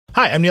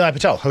Hi, I'm Nilay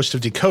Patel, host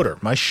of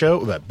Decoder, my show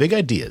about big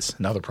ideas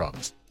and other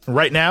problems.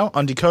 Right now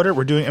on Decoder,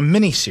 we're doing a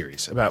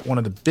mini-series about one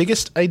of the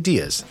biggest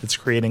ideas that's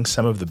creating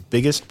some of the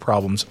biggest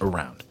problems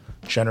around,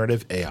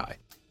 generative AI.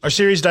 Our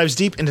series dives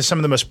deep into some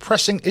of the most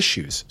pressing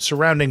issues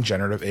surrounding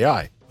generative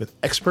AI, with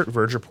expert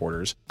Verge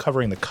reporters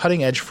covering the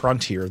cutting-edge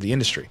frontier of the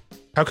industry.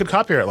 How could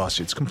copyright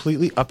lawsuits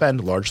completely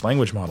upend large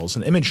language models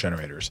and image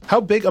generators?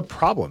 How big a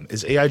problem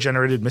is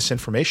AI-generated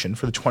misinformation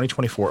for the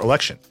 2024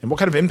 election? And what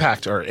kind of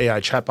impact are AI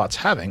chatbots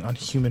having on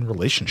human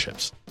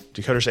relationships?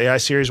 Decoder's AI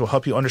series will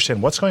help you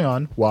understand what's going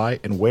on,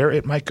 why, and where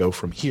it might go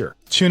from here.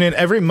 Tune in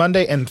every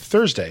Monday and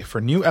Thursday for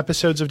new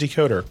episodes of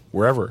Decoder,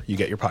 wherever you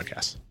get your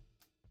podcasts.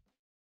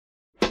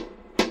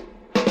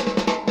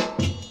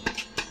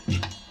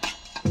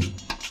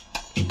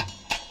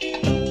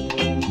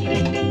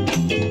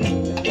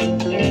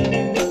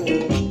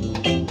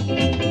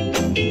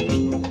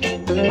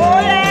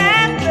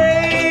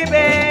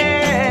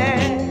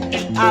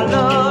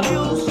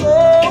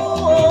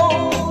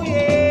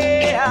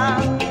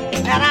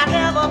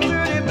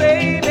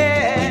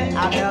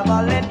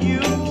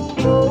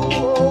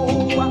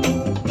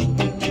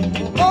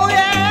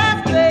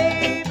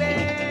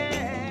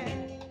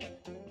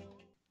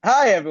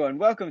 Hi, everyone.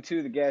 Welcome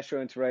to the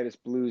Gastroenteritis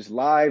Blues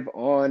live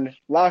on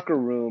Locker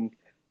Room.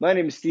 My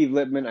name is Steve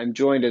Lippman. I'm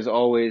joined, as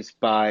always,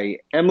 by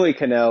Emily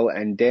Cannell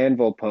and Dan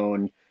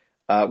Volpone.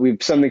 We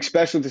have something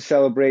special to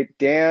celebrate.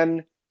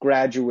 Dan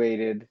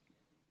graduated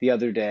the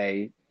other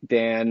day.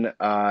 Dan,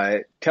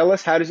 tell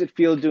us, how does it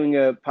feel doing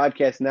a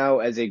podcast now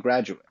as a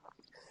graduate?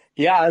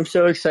 Yeah, I'm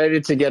so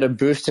excited to get a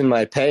boost in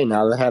my pay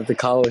now that I have the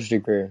college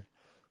degree.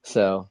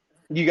 So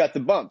You got the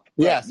bump.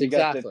 Right? Yes, you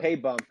exactly. got the pay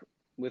bump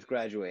with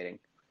graduating.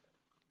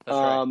 That's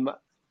right.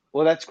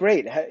 Well, that's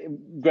great.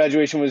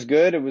 Graduation was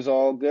good. It was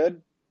all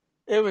good.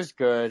 It was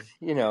good.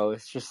 You know,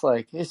 it's just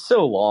like, it's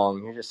so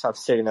long. You just have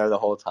sitting there the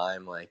whole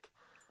time like,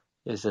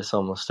 is this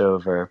almost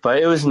over? But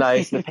it was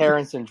nice. The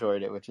parents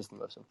enjoyed it, which is the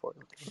most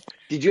important thing.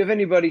 Did you have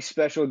anybody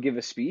special give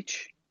a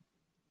speech?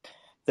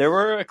 There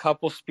were a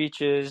couple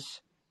speeches,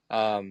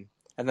 and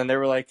then there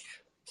were like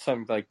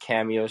some like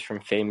cameos from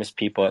famous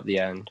people at the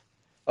end.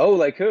 Oh,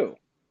 like who?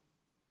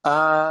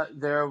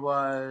 There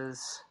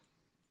was...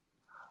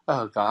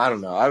 Oh, God, I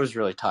don't know. I was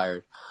really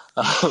tired.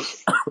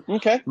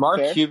 Okay. Mark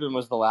fair. Cuban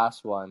was the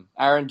last one.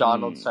 Aaron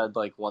Donald said,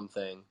 like, one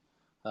thing.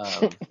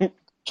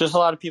 Just a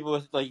lot of people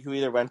with like who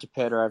either went to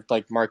Pitt or have,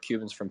 like, Mark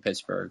Cuban's from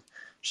Pittsburgh.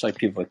 Just, like,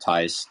 people with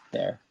ties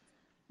there.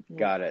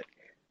 Got it.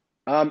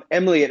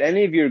 Emily, at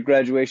any of your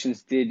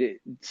graduations, did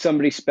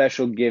somebody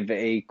special give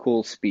a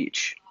cool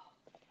speech?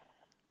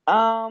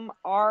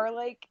 Our,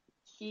 like,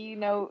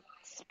 keynote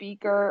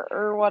speaker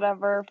or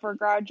whatever for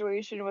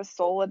graduation was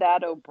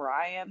Soledad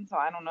O'Brien, so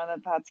I don't know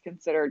that that's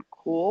considered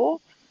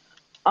cool.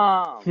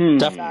 That's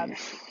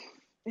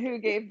who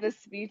gave the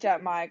speech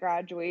at my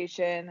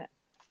graduation.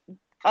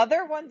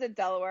 Other ones in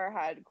Delaware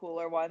had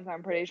cooler ones.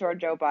 I'm pretty sure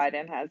Joe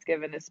Biden has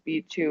given a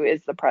speech, who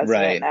is the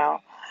president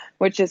now,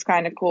 which is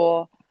kind of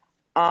cool.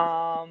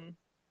 One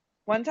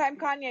time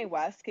Kanye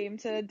West came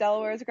to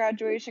Delaware's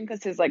graduation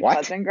because his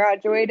cousin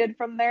graduated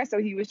from there, so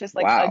he was just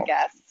like a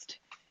guest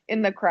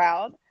in the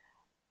crowd.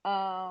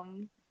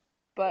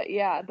 But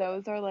yeah,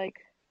 those are like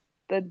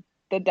the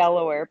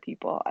Delaware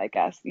people, I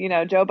guess. You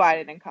know, Joe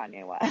Biden and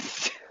Kanye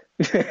West.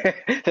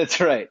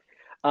 That's right.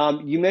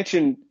 You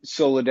mentioned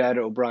Soledad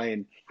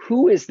O'Brien.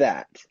 Who is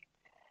that?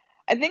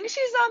 I think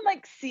she's on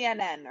like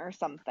CNN or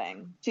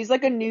something. She's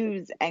like a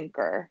news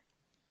anchor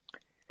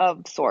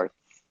of sorts.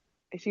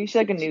 She's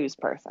like a news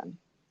person.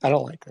 I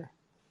don't like her.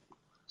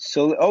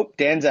 So,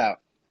 Dan's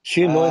out.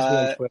 She annoys me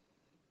on Twitter.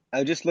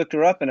 I just looked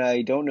her up and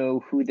I don't know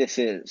who this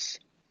is.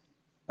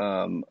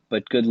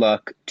 But good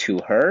luck to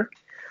her.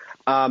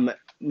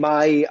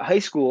 My high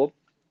school,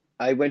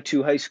 I went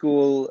to high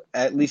school,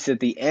 at least at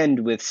the end,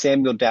 with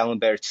Samuel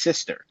D'Alembert's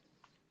sister.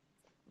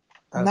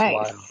 That's nice.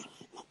 Wild.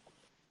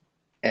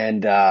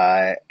 And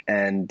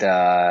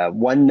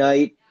one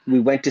night we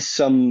went to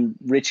some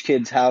rich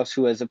kid's house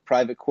who has a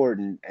private court,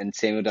 and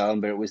Samuel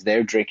D'Alembert was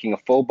there drinking a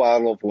full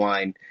bottle of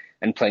wine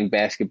and playing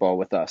basketball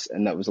with us,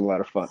 and that was a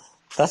lot of fun.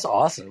 That's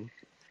awesome.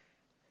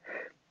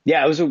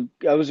 Yeah, it was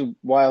a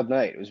wild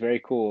night. It was very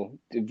cool,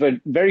 but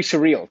very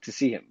surreal to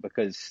see him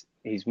because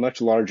he's much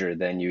larger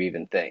than you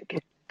even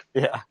think.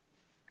 Yeah.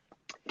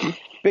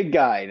 Big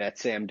guy, that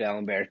Sam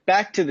D'Alembert.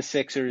 Back to the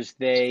Sixers.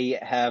 They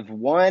have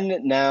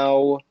won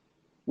now,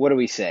 what do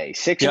we say,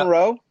 6 in a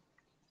row?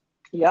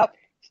 Yep.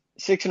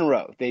 6 in a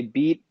row. They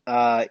beat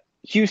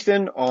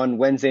Houston on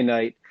Wednesday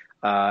night,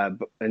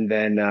 and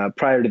then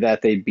prior to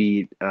that, they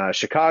beat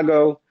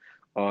Chicago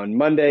on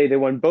Monday. They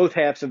won both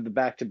halves of the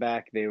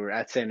back-to-back. They were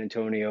at San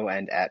Antonio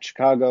and at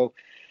Chicago.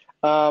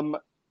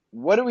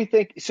 What do we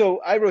think? So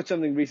I wrote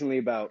something recently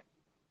about,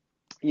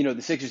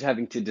 the Sixers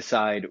having to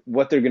decide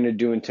what they're going to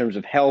do in terms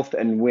of health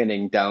and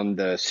winning down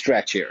the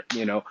stretch here.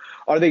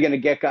 Are they going to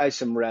get guys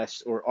some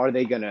rest, or are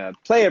they going to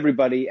play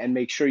everybody and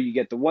make sure you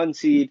get the 1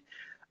 seed?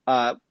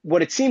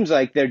 What it seems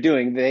like they're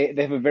doing, they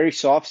have a very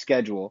soft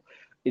schedule.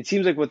 It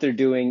seems like what they're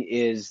doing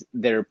is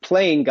they're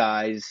playing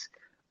guys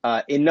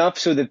enough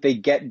so that they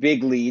get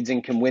big leads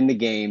and can win the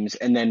games,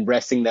 and then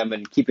resting them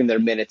and keeping their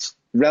minutes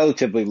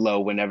relatively low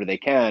whenever they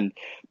can.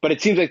 But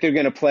it seems like they're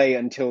going to play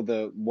until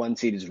the 1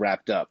 seed is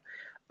wrapped up.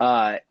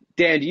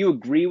 Dan, do you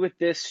agree with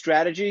this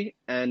strategy?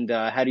 And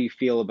how do you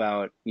feel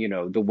about,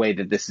 the way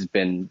that this has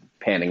been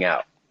panning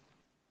out?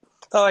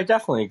 Oh, I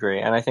definitely agree.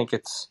 And I think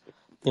it's,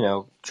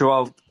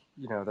 Joel,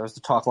 there was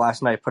the talk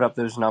last night, put up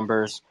those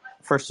numbers,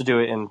 first to do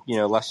it in,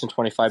 less than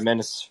 25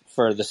 minutes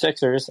for the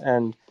Sixers.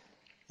 And,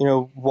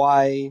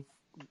 why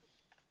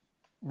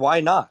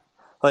not?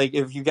 Like,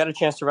 if you get a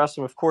chance to rest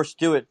them, of course,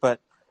 do it. But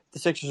the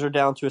Sixers are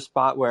down to a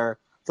spot where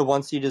the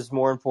 1 seed is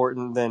more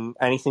important than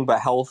anything but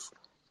health.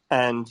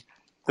 And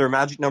their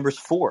magic number's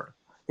 4.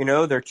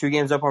 They're 2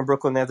 games up on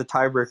Brooklyn. They have the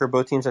tiebreaker.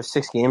 Both teams have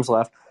 6 games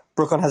left.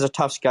 Brooklyn has a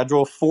tough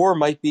schedule. 4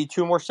 might be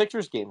 2 more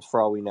Sixers games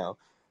for all we know,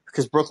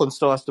 because Brooklyn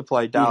still has to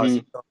play Dallas,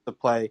 still has to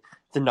play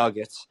the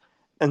Nuggets.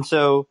 And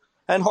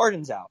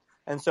Harden's out.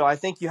 And so I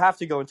think you have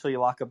to go until you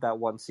lock up that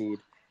 1 seed.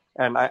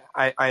 And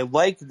I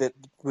like that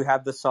we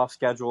have this soft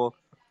schedule,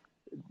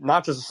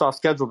 not just a soft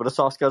schedule, but a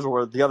soft schedule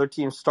where the other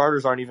team's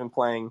starters aren't even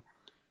playing,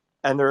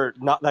 and they're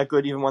not that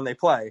good even when they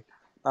play.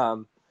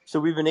 So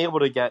we've been able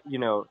to get,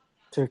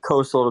 to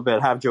coast a little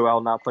bit, have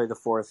Joel not play the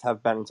 4th,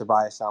 have Ben and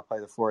Tobias not play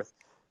the 4th.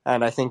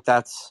 And I think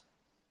that's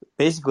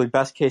basically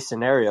best case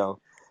scenario.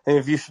 And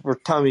if you were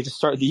telling me to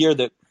start the year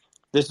that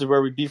this is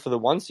where we'd be for the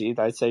 1 seed,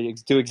 I'd say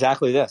do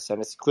exactly this.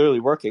 And it's clearly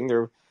working.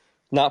 They're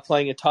not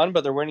playing a ton,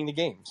 but they're winning the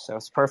games. So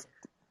it's perfect.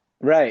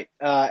 Right.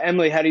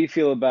 Emily, how do you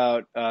feel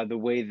about the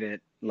way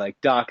that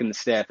Doc and the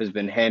staff has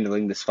been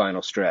handling this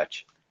final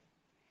stretch?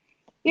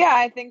 Yeah,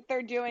 I think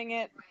they're doing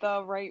it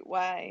the right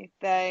way.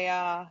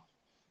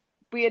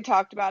 We had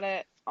talked about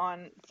it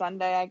on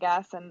Sunday, I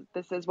guess, and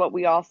this is what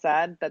we all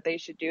said that they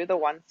should do. The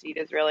 1 seed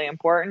is really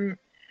important.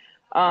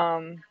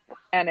 And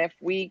if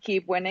we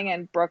keep winning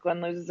and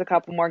Brooklyn loses a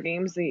couple more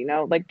games,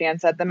 like Dan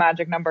said, the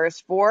magic number is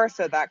 4,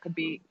 so that could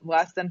be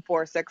less than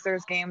 4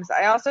 Sixers games.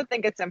 I also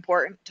think it's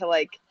important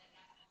to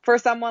for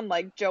someone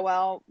like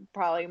Joel,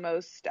 probably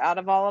most out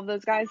of all of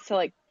those guys,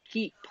 to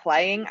keep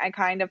playing. I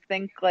kind of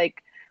think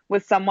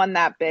with someone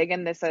that big,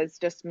 and this is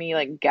just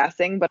me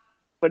guessing, but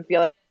would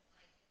feel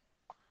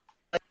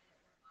like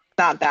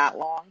not that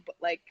long, but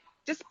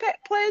just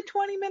play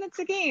 20 minutes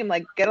a game,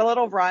 get a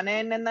little run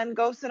in and then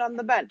go sit on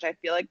the bench. I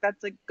feel like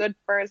that's good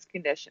for his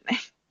conditioning.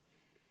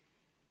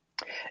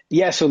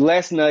 Yeah, so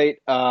last night,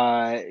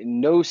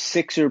 no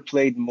Sixer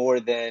played more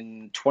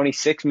than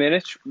 26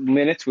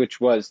 minutes,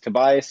 which was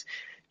Tobias.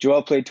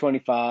 Joel played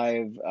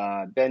 25,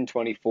 Ben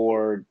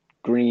 24,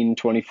 Green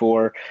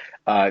 24.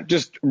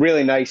 Just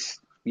really nice,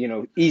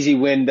 easy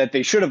win that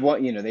they should have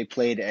won. They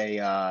played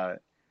a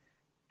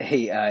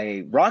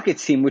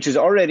Rockets team, which is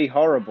already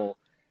horrible,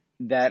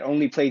 that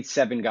only played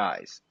 7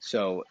 guys.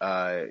 So,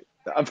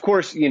 of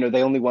course,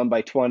 they only won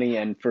by 20,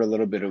 and for a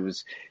little bit it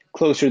was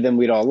closer than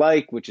we'd all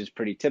like, which is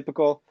pretty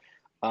typical.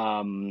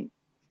 It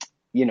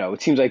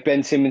seems like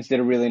Ben Simmons did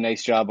a really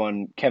nice job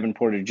on Kevin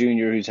Porter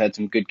Jr., who's had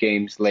some good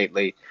games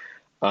lately.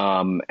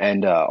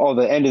 And all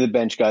the end of the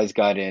bench guys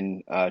got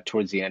in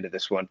towards the end of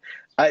this one.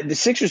 The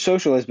Sixers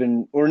social has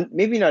been, or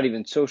maybe not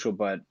even social,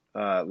 but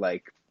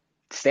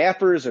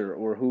staffers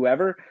or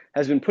whoever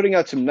has been putting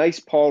out some nice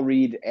Paul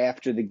Reed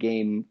after the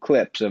game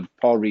clips of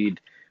Paul Reed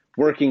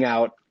working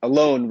out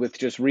alone with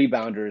just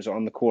rebounders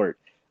on the court.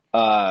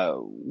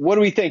 What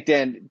do we think,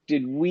 Dan?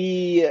 Did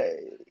we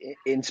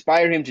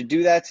inspire him to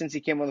do that since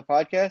he came on the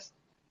podcast?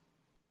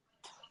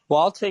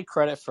 Well, I'll take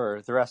credit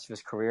for the rest of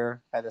his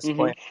career at this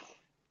point,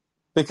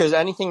 because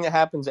anything that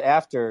happens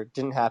after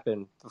didn't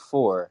happen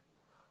before.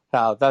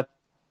 Now, that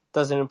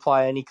doesn't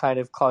imply any kind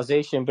of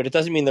causation, but it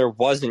doesn't mean there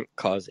wasn't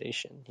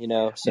causation,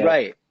 So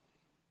right.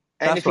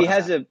 And if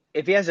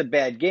he has a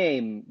bad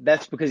game,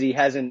 that's because he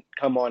hasn't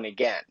come on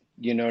again.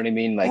 You know what I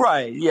mean?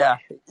 Right, yeah.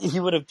 He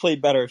would have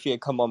played better if he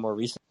had come on more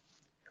recently.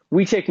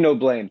 We take no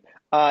blame.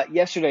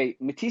 Yesterday,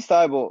 Matisse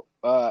Thybulle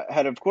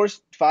had, of course,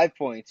 5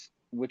 points,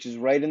 which is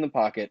right in the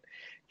pocket.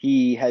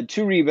 He had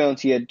 2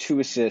 rebounds. He had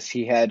 2 assists.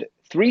 He had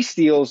 3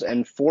 steals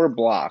and 4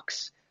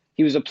 blocks.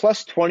 He was a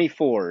plus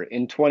 24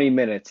 in 20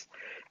 minutes.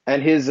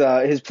 And his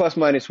plus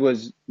minus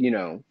was,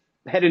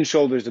 head and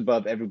shoulders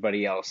above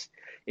everybody else,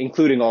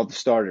 including all the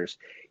starters.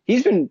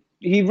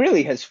 He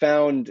really has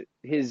found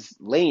his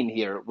lane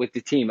here with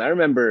the team. I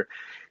remember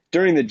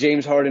during the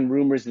James Harden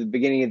rumors at the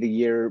beginning of the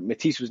year,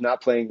 Matisse was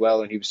not playing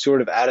well and he was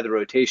sort of out of the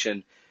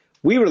rotation.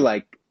 We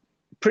were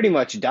pretty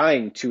much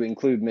dying to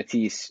include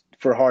Matisse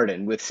for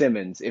Harden with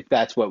Simmons if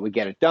that's what would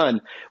get it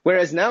done.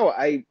 Whereas now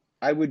I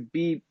would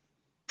be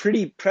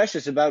pretty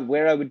precious about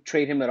where I would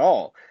trade him at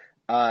all.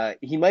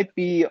 He might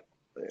be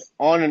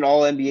on an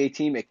All-NBA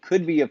team. It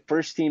could be a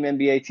first-team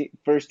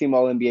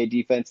All-NBA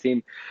defense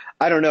team.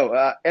 I don't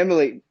know.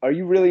 Emily, are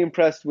you really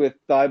impressed with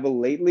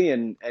Thybulle lately?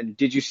 And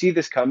did you see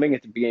this coming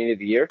at the beginning of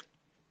the year?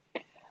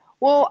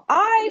 Well,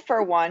 I,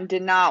 for one,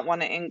 did not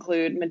want to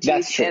include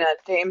Matisse in a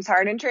James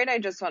Harden trade. I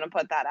just want to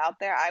put that out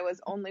there. I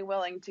was only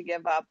willing to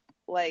give up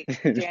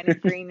Danny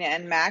Green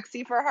and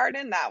Maxey for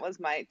Harden. That was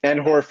my and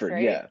Horford,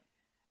 trade. yeah.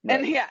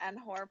 And and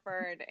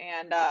Horford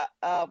and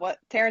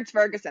Terrence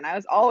Ferguson. I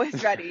was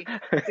always ready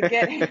to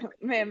get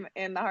him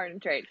in the Harden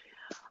trade.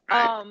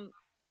 Right.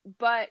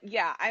 But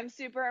yeah, I'm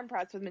super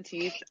impressed with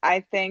Matisse.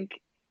 I don't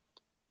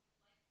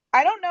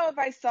know if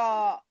I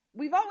saw.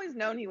 We've always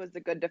known he was a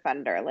good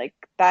defender. Like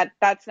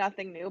that's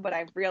nothing new, but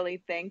I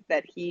really think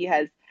that he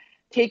has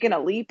taken a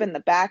leap in the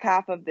back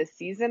half of this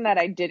season that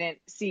I didn't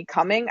see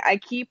coming. I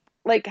keep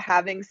like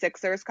having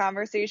Sixers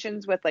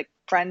conversations with like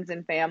friends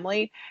and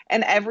family,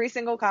 and every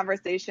single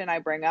conversation I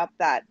bring up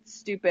that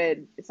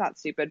stupid, it's not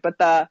stupid, but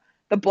the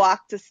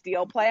block to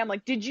steal play. I'm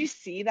like, did you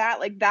see that?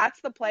 Like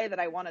that's the play that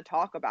I want to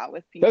talk about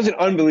with people. That was an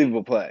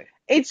unbelievable play.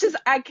 It's just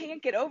I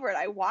can't get over it.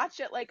 I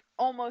watch it like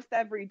almost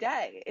every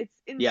day.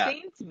 It's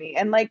insane to me.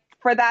 And like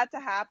for that to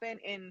happen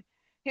in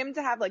him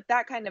to have like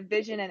that kind of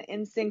vision and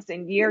instincts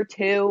in year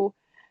 2,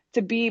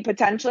 to be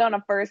potentially on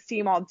a first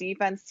team all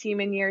defense team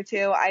in year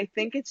 2, I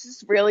think it's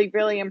just really,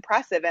 really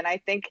impressive. And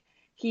I think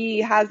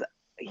he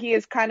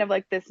is kind of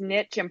like this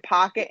niche and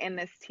pocket in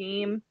this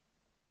team.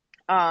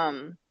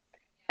 And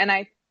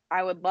I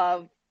would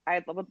love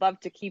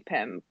to keep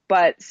him.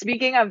 But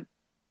speaking of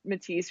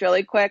Matisse,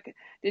 really quick,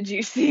 did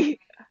you see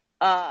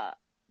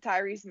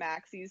Tyrese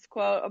Maxey's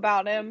quote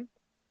about him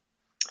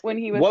when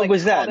he was what like,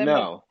 was that? him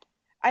No.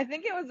 I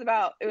think it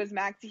was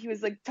Maxey. He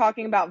was like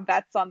talking about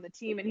vets on the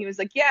team, and he was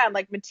like, yeah, and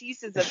like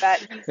Matisse is a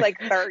vet. He's like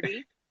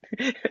 30.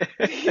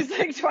 He's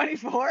like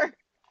 24.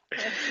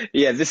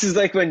 Yeah, this is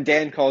like when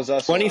Dan calls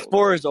us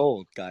 24 is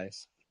old,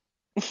 guys.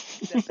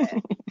 Zip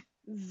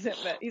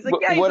it. He's like,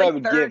 yeah, he's what like I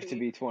would 30. give to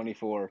be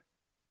 24.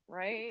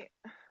 Right.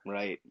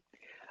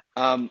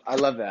 I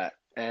love that.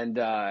 And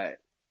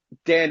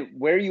Dan,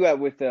 where are you at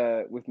with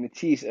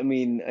Matisse? I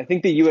mean, I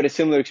think that you had a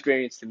similar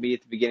experience to me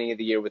at the beginning of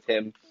the year with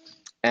him.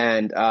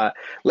 And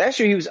last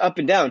year he was up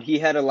and down. He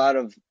had a lot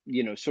of,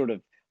 sort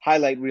of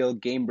highlight reel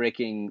game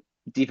breaking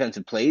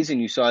defensive plays,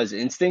 and you saw his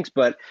instincts,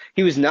 but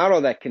he was not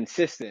all that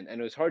consistent, and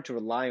it was hard to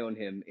rely on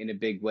him in a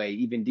big way,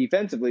 even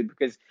defensively,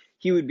 because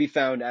he would be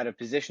found out of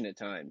position at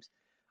times.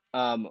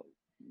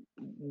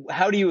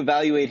 How do you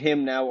evaluate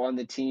him now on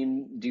the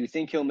team? Do you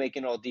think he'll make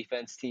an all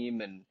defense team?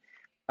 And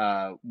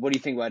what do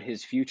you think about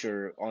his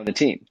future on the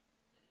team?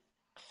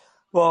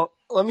 Well,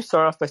 let me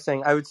start off by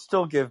saying I would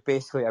still give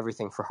basically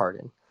everything for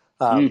Harden.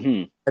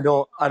 I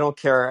don't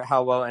care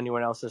how well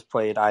anyone else has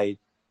played. I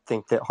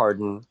think that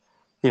Harden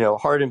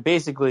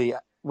basically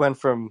went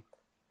from,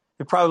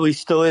 it probably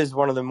still is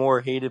one of the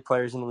more hated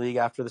players in the league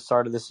after the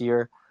start of this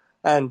year,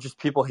 and just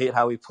people hate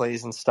how he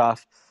plays and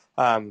stuff.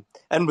 And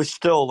was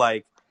still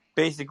like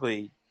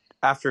basically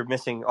after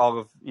missing all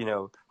of,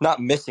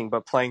 not missing,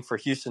 but playing for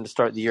Houston to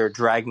start the year,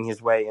 dragging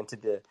his way into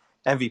the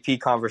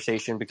MVP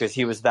conversation because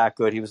he was that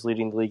good. He was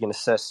leading the league in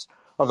assists,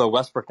 although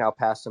Westbrook now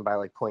passed him by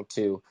like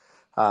 0.2.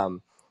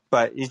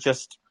 But he's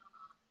just,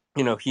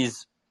 to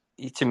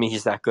me,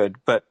 he's that good.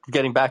 But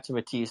getting back to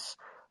Matisse,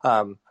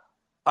 I'm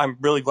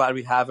really glad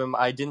we have him.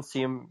 I didn't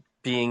see him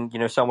being,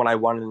 someone I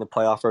wanted in the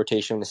playoff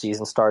rotation when the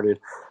season started.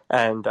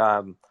 And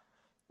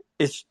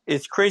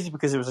it's crazy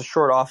because it was a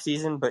short off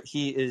season, but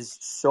he is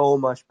so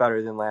much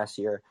better than last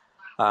year.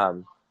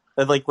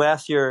 Like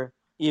last year,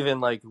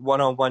 even like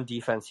one-on-one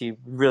defense, he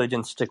really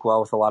didn't stick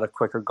well with a lot of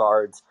quicker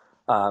guards.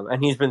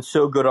 And he's been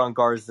so good on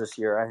guards this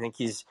year. I think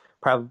he's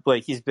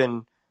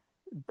been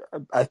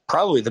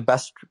probably the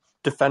best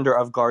defender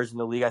of guards in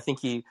the league. I think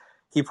he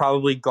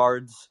probably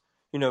guards,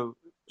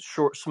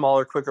 short,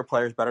 smaller, quicker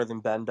players better than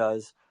Ben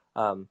does.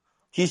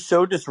 He's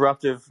so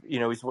disruptive.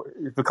 He's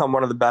become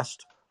one of the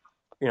best,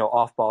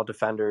 off-ball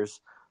defenders.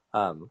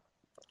 And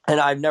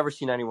I've never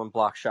seen anyone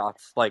block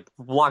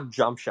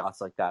jump shots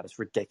like that. It's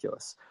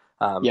ridiculous.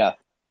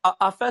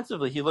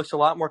 Offensively, he looks a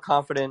lot more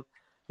confident.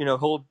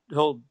 He'll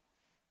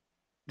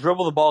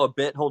dribble the ball a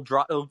bit.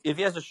 If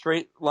he has a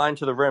straight line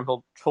to the rim,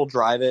 he'll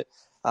drive it.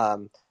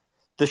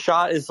 The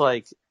shot is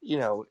like,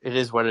 it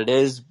is what it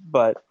is,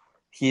 but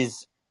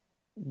he's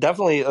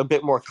definitely a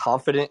bit more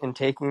confident in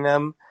taking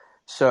them.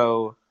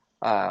 So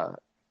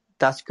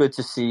that's good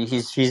to see.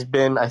 He's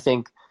been, I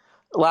think,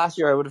 last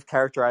year I would have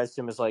characterized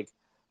him as like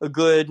a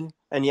good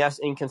and yes,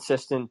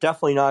 inconsistent,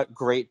 definitely not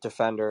great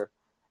defender,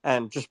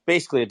 and just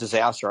basically a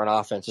disaster on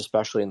offense,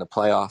 especially in the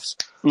playoffs.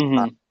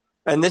 Mm-hmm.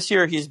 And this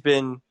year he's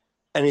been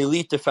an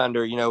elite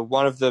defender,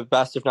 one of the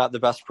best, if not the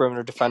best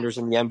perimeter defenders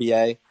in the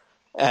NBA.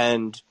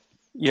 And,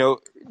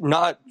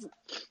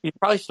 he's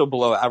probably still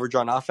below average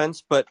on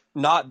offense, but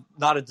not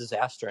a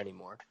disaster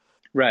anymore.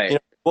 Right.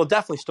 Well,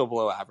 definitely still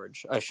below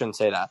average. I shouldn't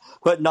say that,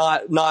 but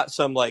not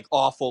some like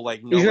awful,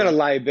 like he's not a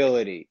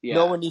liability. Yeah.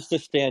 No one needs to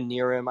stand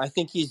near him. I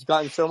think he's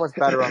gotten so much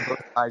better on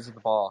both sides of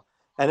the ball,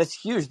 and it's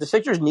huge. The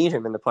Sixers need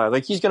him in the play.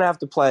 Like he's going to have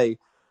to play,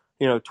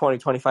 20,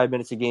 25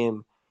 minutes a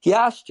game. He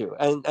has to,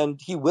 and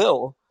he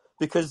will,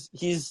 because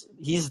he's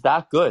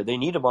that good. They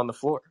need him on the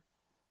floor.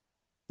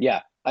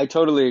 Yeah, I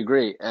totally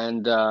agree.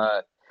 And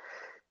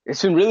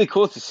it's been really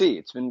cool to see.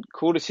 It's been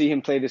cool to see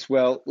him play this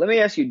well. Let me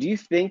ask you, do you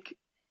think,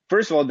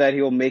 first of all, that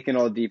he'll make an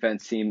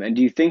all-defense team? And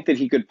do you think that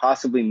he could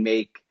possibly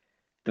make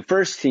the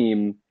first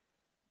team,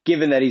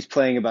 given that he's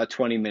playing about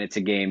 20 minutes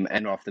a game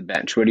and off the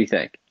bench? What do you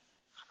think?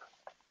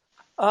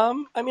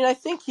 I mean, I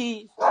think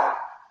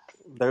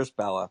there's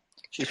Bella.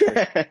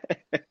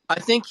 I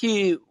think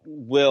he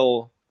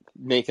will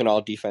make an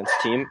all-defense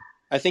team.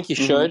 I think he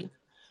should.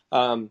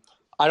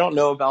 I don't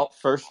know about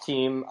first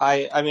team.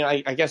 I mean,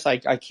 I guess I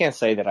can't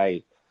say that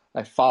I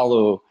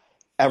follow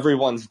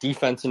everyone's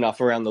defense enough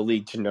around the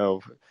league to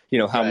know,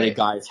 how many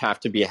guys have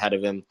to be ahead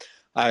of him.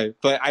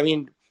 But I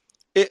mean,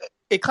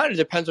 it kind of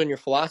depends on your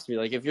philosophy.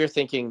 Like if you're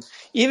thinking,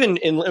 even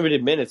in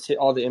limited minutes,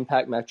 all the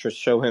impact metrics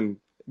show him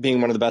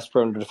being one of the best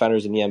perimeter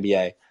defenders in the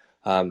NBA.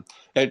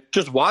 And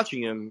just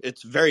watching him,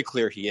 it's very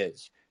clear he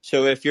is.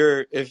 So if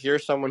you're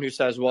someone who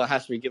says, well, it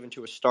has to be given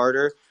to a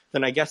starter,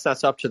 then I guess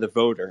that's up to the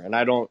voter. And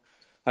I don't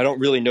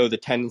really know the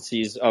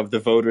tendencies of the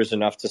voters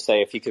enough to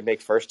say if he could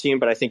make first team,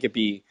 but I think it'd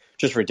be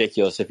just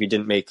ridiculous if he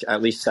didn't make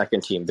at least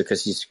second team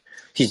because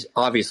he's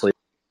obviously.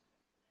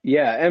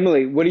 Yeah,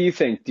 Emily, what do you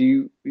think?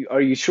 Are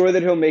you sure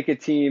that he'll make a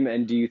team,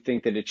 and do you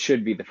think that it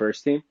should be the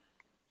first team?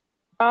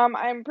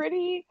 I'm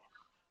pretty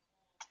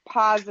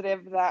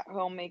positive that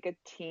he'll make a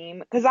team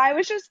because I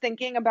was just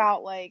thinking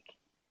about I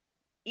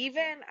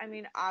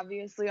mean,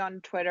 obviously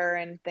on Twitter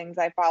and things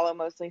I follow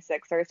mostly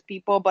Sixers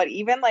people, but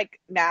even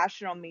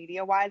national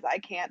media wise, I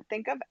can't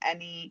think of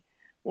any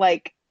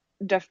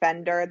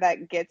defender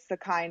that gets the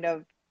kind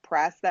of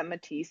press that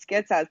Matisse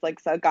gets as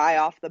a guy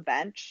off the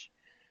bench.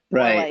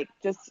 Right.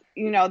 Or just,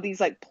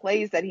 these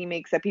plays that he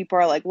makes that people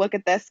are look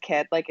at this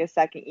kid, his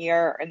second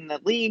year in the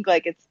league.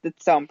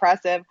 It's so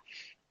impressive.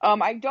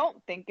 I don't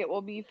think it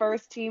will be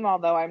first team,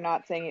 although I'm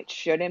not saying it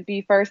shouldn't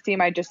be first team.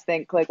 I just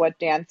think what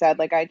Dan said,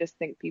 I just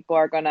think people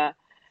are going to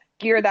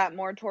gear that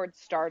more towards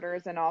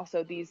starters and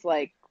also these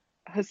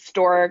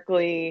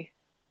historically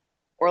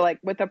or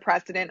with a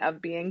precedent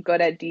of being good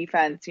at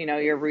defense,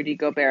 your Rudy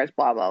Gobert's,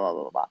 blah, blah,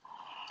 blah, blah,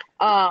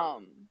 blah.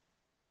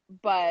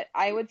 But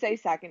I would say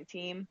second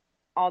team,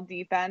 all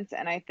defense.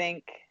 And I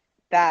think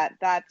that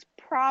that's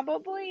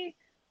probably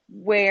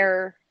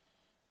where,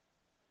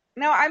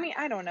 no, I mean,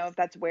 I don't know if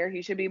that's where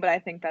he should be, but I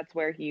think that's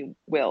where he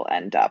will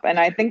end up. And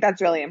I think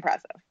that's really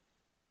impressive.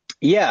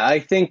 Yeah, I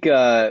think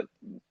I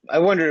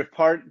wonder if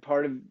part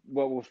of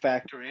what will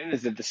factor in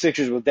is that the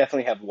Sixers will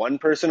definitely have one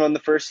person on the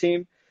first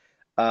team,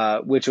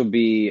 which will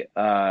be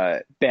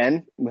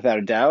Ben, without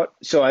a doubt.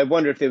 So I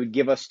wonder if they would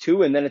give us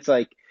two, and then it's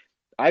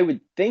I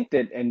would think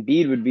that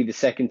Embiid would be the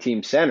second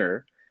team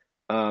center.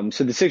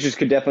 So the Sixers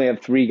could definitely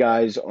have three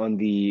guys on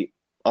the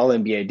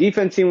All-NBA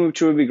defense team,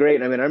 which would be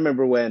great. I mean, I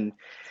remember when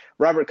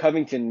Robert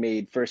Covington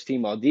made first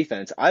team all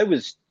defense, I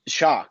was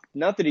shocked.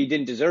 Not that he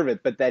didn't deserve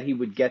it, but that he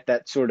would get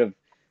that sort of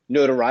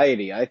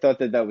notoriety. I thought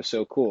that was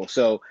so cool.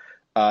 So,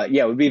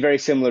 it would be a very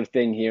similar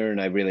thing here, and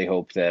I really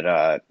hope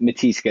that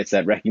Matisse gets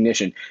that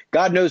recognition.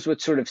 God knows what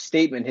sort of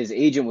statement his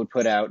agent would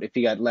put out if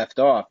he got left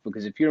off,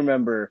 because if you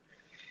remember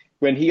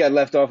when he got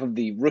left off of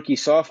the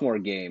rookie-sophomore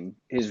game,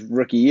 his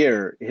rookie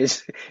year, do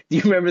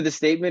you remember the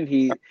statement?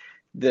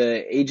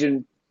 The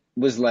agent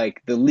was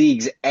like, the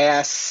league's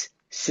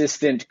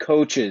assistant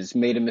coaches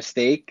made a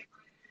mistake.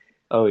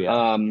 Oh,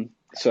 yeah.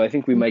 So I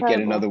think we might get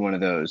another one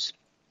of those.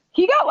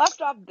 He got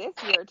left off this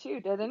year,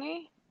 too, didn't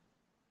he?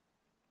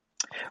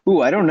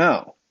 Ooh, I don't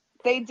know.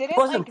 They didn't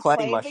play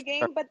the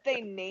game, but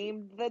they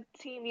named the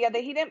team. Yeah,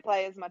 he didn't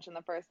play as much in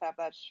the first half.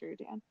 That's true,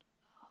 Dan.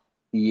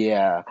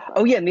 Yeah.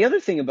 Oh, yeah, and the other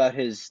thing about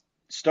his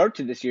start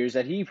to this year is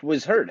that he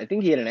was hurt. I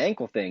think he had an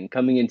ankle thing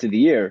coming into the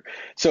year.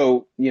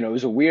 So, it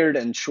was a weird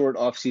and short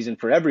off season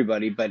for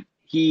everybody, but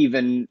he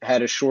even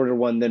had a shorter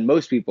one than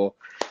most people,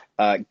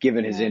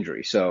 given his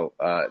injury. So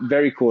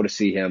very cool to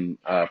see him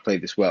play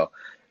this well.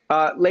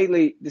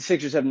 Lately, the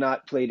Sixers have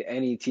not played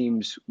any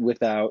teams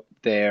without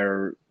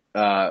their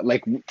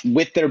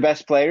with their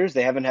best players.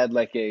 They haven't had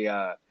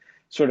a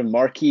sort of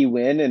marquee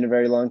win in a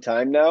very long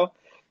time now.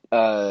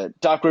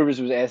 Doc Rivers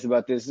was asked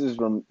about this. This is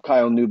from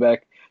Kyle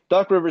Newbeck.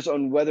 Doc Rivers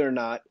on whether or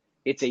not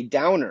it's a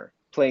downer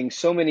playing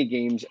so many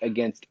games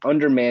against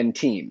undermanned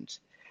teams.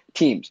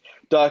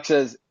 Doc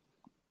says,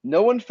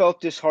 no one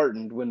felt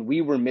disheartened when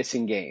we were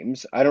missing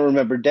games. I don't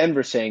remember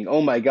Denver saying,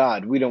 oh my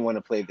God, we don't want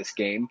to play this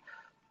game.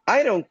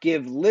 I don't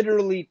give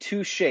literally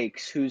two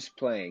shakes who's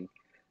playing.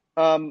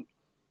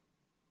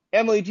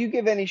 Emily, do you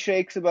give any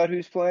shakes about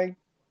who's playing?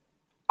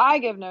 I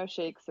give no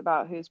shakes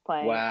about who's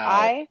playing.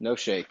 Wow, no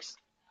shakes.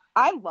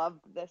 I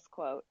loved this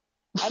quote.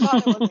 I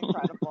thought it was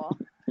incredible.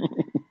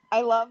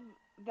 I love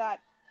that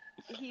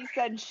he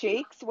said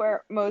shakes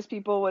where most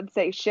people would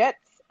say shits.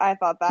 I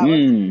thought that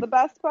was the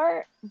best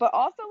part. But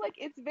also,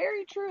 it's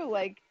very true.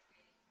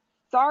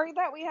 Sorry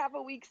that we have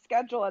a weak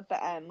schedule at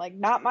the end.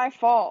 Not my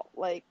fault.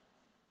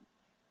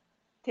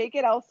 Take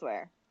it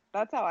elsewhere.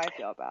 That's how I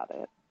feel about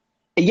it.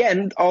 Yeah,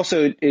 and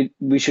also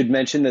we should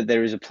mention that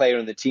there is a player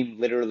on the team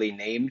literally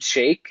named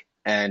Shake,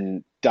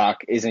 and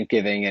Doc isn't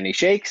giving any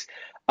shakes.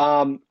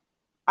 I'm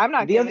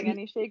not giving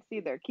any shakes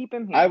either. Keep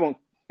him here.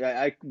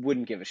 I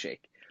wouldn't give a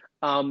shake.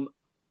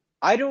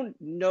 I don't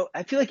know.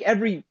 I feel like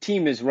every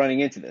team is running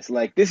into this.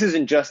 This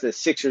isn't just a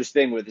Sixers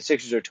thing where the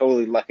Sixers are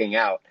totally lucking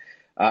out.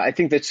 I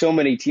think that so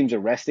many teams are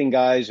resting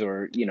guys,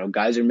 or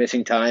guys are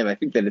missing time. I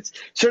think that it's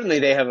certainly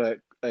they have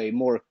a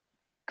more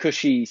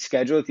cushy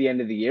schedule at the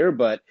end of the year,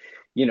 but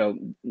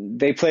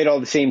they played all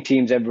the same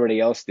teams everybody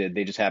else did.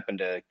 They just happened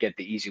to get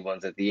the easy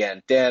ones at the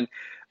end. Dan,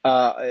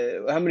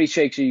 how many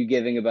shakes are you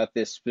giving about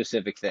this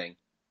specific thing?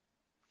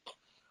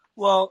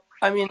 Well,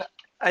 I mean,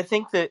 I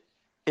think that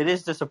it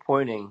is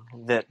disappointing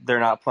that they're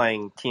not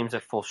playing teams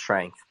at full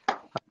strength.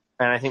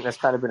 And I think that's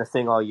kind of been a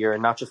thing all year,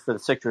 and not just for the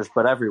Sixers,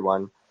 but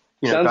everyone.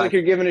 Sounds like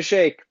you're giving a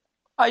shake.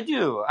 I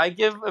do. I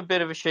give a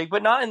bit of a shake,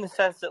 but not in the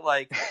sense that,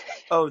 like,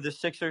 oh, the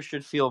Sixers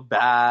should feel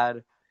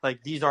bad.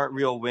 Like, these aren't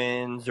real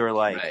wins, or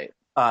like, right.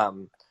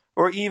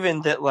 Or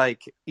even that,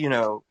 like,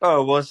 oh,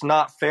 well, it's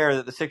not fair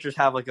that the Sixers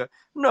have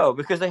no,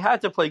 because they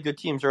had to play good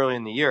teams early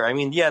in the year. I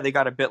mean, yeah, they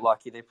got a bit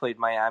lucky. They played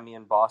Miami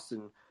and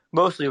Boston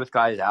mostly with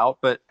guys out,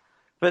 but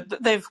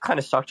they've kind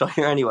of sucked all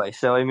year anyway.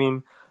 So, I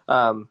mean,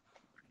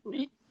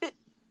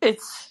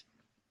 it's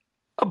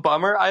a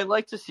bummer. I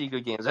like to see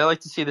good games. I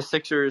like to see the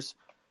Sixers,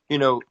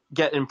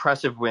 get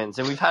impressive wins.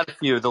 And we've had a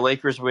few. The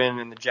Lakers win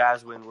and the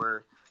Jazz win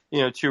were,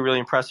 two really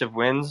impressive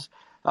wins.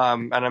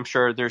 And I'm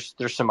sure there's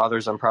some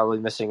others. I'm probably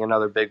missing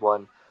another big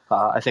one.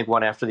 I think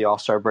one after the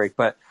All-Star break.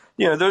 But,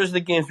 those are the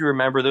games we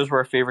remember. Those were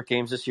our favorite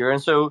games this year.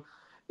 And so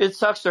it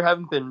sucks there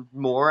haven't been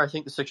more. I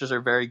think the Sixers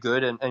are very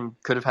good and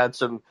could have had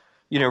some,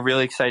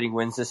 really exciting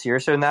wins this year.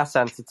 So in that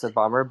sense, it's a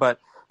bummer. But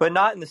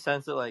not in the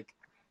sense that, like,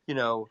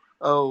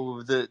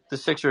 oh, the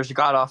Sixers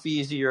got off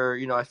easy, or,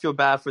 I feel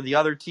bad for the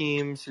other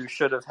teams who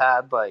should have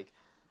had, like,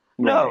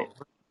 no.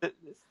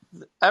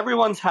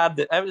 Everyone's had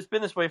it's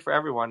been this way for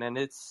everyone, and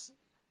it's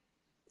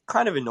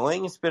kind of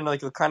annoying. It's been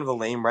like kind of a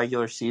lame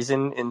regular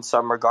season in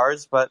some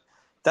regards, but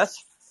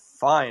that's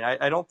fine.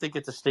 I don't think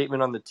it's a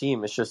statement on the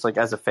team. It's just like,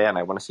 as a fan,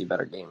 I want to see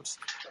better games.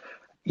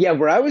 Yeah,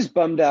 where I was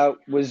bummed out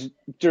was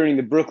during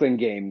the Brooklyn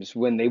games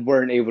when they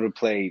weren't able to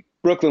play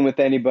Brooklyn with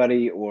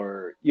anybody,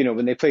 or,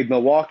 when they played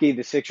Milwaukee,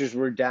 the Sixers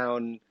were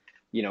down,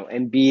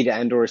 Embiid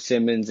and or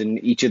Simmons in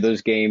each of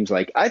those games.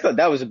 Like, I thought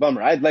that was a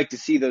bummer. I'd like to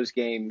see those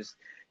games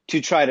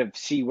to try to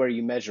see where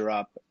you measure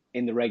up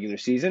in the regular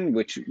season,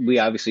 which we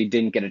obviously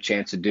didn't get a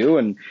chance to do.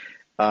 And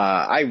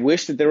I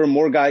wish that there were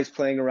more guys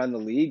playing around the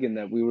league and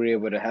that we were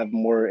able to have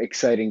more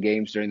exciting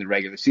games during the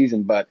regular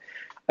season. But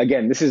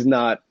again, this is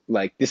not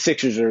like the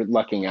Sixers are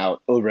lucking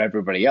out over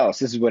everybody else.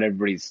 This is what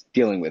everybody's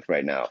dealing with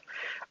right now.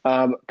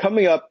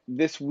 Coming up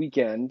this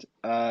weekend,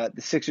 the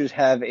Sixers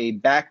have a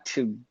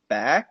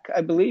back-to-back,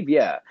 I believe.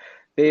 Yeah,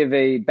 they have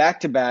a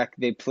back-to-back.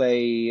 They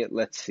play,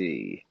 let's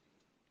see.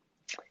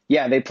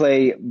 Yeah, they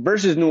play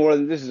versus New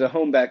Orleans. This is a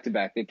home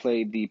back-to-back. They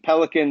play the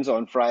Pelicans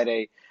on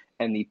Friday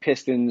and the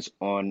Pistons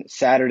on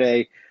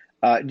Saturday.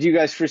 Do you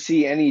guys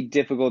foresee any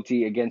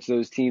difficulty against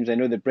those teams? I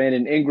know that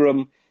Brandon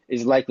Ingram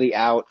is likely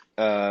out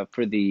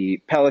for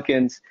the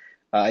Pelicans.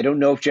 I don't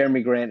know if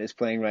Jeremy Grant is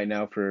playing right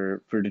now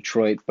for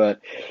Detroit, but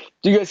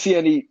do you guys see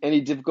any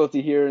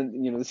difficulty here?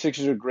 The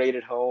Sixers are great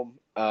at home,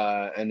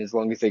 and as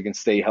long as they can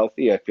stay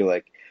healthy, I feel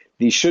like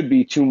these should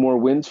be 2 more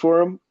wins for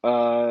them.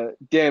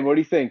 Dan, what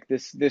do you think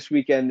this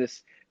weekend,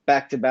 this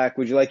back-to-back?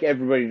 Would you like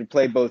everybody to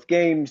play both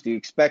games? Do you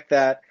expect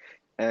that?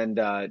 And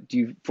do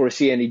you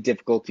foresee any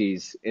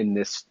difficulties in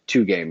this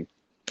 2-game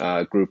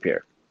group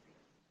here?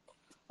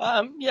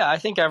 Yeah, I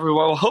think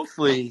everyone will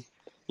hopefully,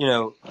 in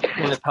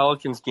the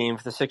Pelicans game,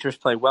 if the Sixers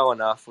play well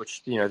enough,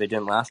 which, they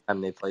didn't last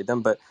time they played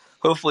them, but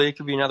hopefully it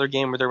could be another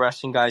game where they're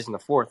resting guys in the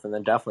fourth, and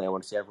then definitely I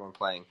want to see everyone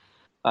playing.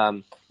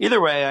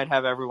 Either way, I'd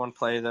have everyone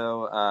play,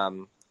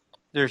 though.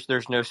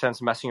 There's no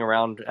sense messing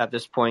around at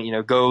this point.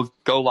 Go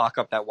lock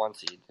up that 1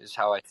 seed is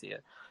how I see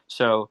it.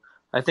 So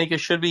I think it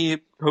should be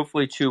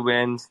hopefully 2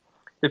 wins.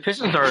 The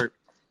Pistons are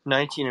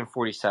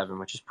 19-47,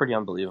 which is pretty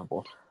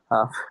unbelievable.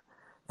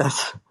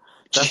 That's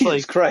Jesus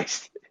like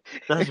Christ.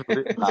 That's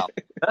really, wow.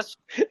 That's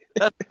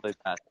really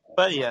bad.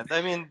 But yeah,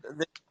 I mean,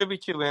 there could be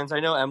 2 wins. I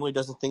know Emily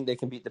doesn't think they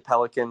can beat the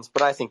Pelicans,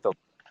 but I think they'll.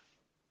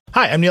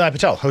 Hi, I'm Nilay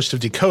Patel, host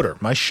of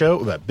Decoder, my show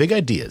about big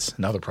ideas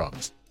and other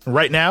problems.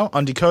 Right now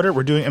on Decoder,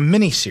 we're doing a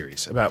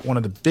mini-series about one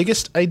of the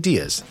biggest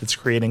ideas that's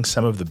creating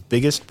some of the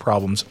biggest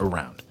problems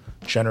around,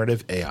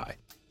 generative AI.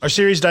 Our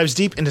series dives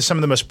deep into some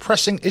of the most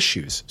pressing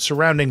issues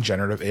surrounding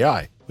generative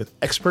AI, with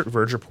expert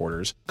Verge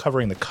reporters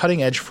covering the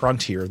cutting-edge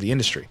frontier of the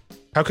industry.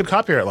 How could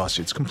copyright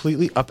lawsuits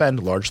completely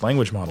upend large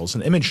language models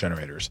and image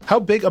generators? How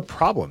big a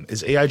problem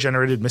is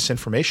AI-generated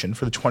misinformation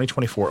for the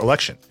 2024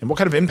 election? And what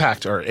kind of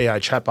impact are AI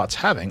chatbots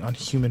having on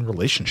human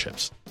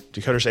relationships?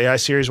 Decoder's AI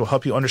series will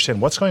help you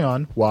understand what's going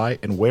on, why,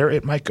 and where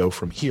it might go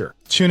from here.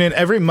 Tune in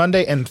every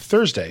Monday and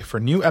Thursday for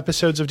new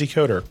episodes of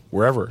Decoder,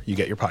 wherever you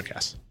get your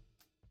podcasts.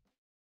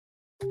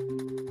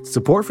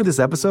 Support for this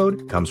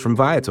episode comes from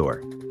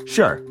Viator.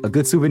 Sure, a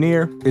good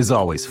souvenir is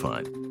always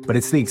fun, but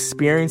it's the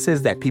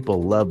experiences that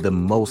people love the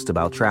most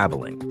about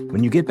traveling.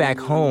 When you get back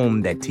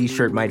home, that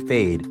t-shirt might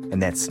fade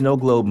and that snow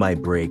globe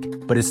might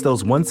break, but it's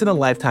those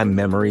once-in-a-lifetime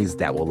memories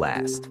that will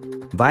last.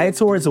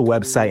 Viator is a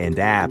website and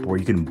app where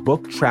you can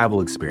book travel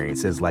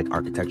experiences like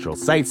architectural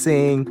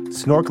sightseeing,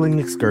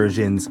 snorkeling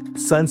excursions,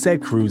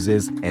 sunset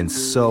cruises, and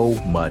so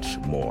much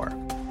more.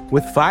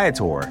 With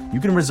Viator,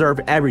 you can reserve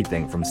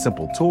everything from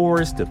simple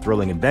tours to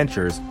thrilling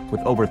adventures with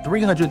over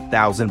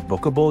 300,000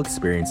 bookable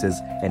experiences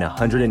in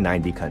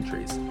 190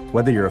 countries.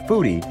 Whether you're a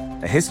foodie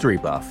a history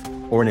buff,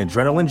 or an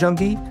adrenaline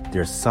junkie,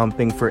 there's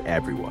something for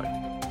everyone.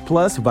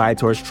 Plus,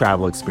 Viator's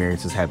travel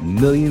experiences have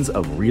millions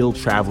of real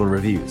traveler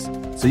reviews,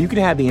 so you can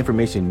have the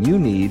information you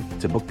need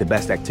to book the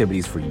best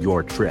activities for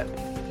your trip.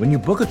 When you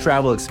book a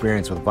travel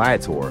experience with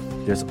Viator,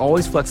 there's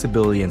always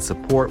flexibility and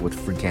support with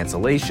free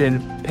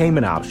cancellation,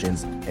 payment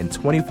options, and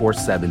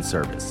 24/7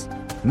 service.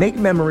 Make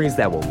memories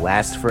that will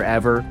last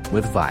forever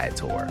with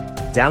Viator.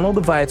 Download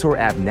the Viator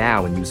app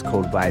now and use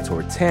code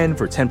Viator10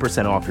 for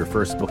 10% off your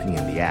first booking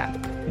in the app.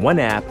 One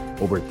app,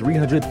 over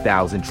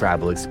 300,000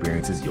 travel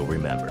experiences you'll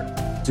remember.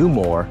 Do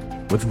more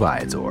with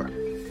Viator.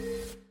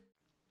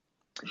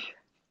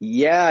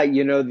 Yeah,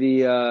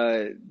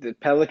 the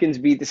Pelicans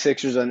beat the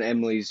Sixers on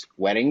Emily's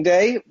wedding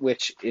day,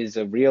 which is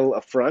a real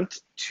affront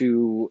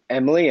to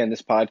Emily and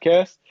this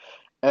podcast.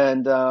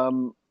 And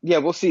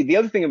we'll see. The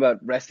other thing about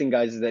resting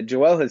guys is that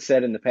Joel has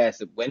said in the past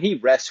that when he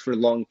rests for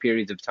long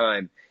periods of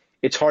time,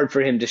 it's hard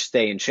for him to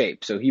stay in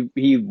shape. So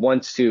he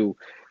wants to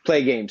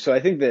play games. So I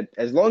think that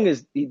as long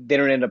as they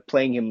don't end up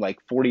playing him like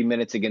 40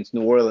 minutes against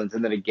New Orleans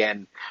and then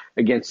again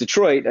against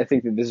Detroit, I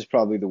think that this is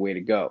probably the way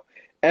to go.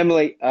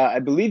 Emily, I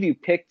believe you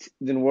picked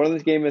the New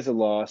Orleans game as a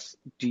loss.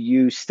 Do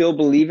you still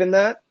believe in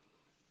that?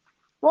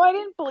 Well, I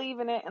didn't believe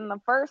in it in the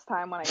first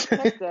time when I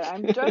picked it.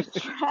 I'm just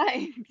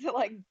trying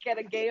to get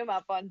a game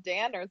up on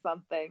Dan or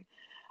something.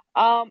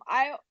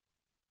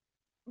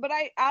 But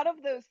out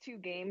of those two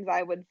games,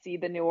 I would see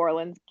the New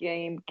Orleans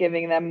game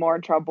giving them more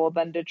trouble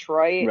than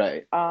Detroit.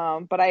 Right.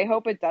 But I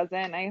hope it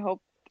doesn't.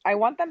 I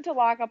want them to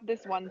lock up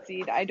this 1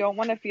 seed. I don't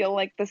want to feel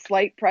like the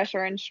slight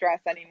pressure and stress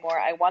anymore.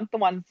 I want the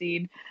 1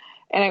 seed.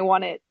 And I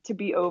want it to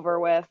be over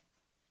with.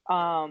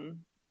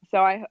 So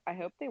I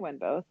hope they win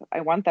both. I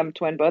want them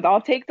to win both.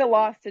 I'll take the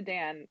loss to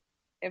Dan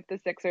if the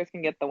Sixers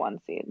can get the 1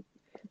 seed.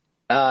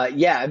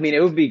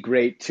 It would be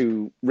great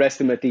to rest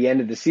them at the end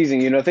of the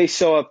season. If they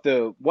sew up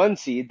the 1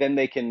 seed, then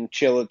they can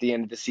chill at the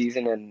end of the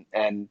season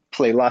and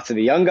play lots of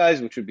the young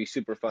guys, which would be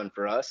super fun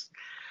for us.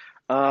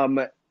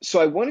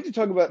 So I wanted to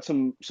talk about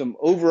some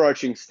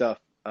overarching stuff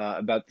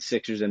about the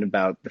Sixers and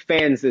about the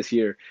fans this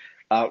year.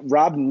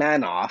 Rob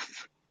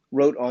Manoff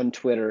wrote on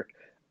Twitter,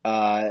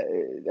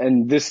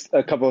 and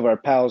a couple of our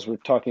pals were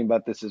talking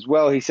about this as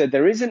well. He said,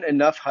 there isn't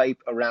enough hype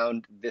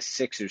around this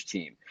Sixers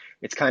team.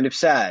 It's kind of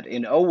sad.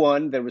 In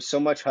 2001, there was so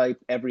much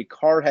hype. Every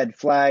car had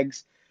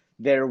flags.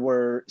 There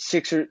was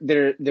Sixer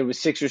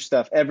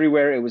stuff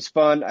everywhere. It was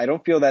fun. I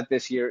don't feel that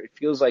this year. It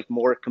feels like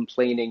more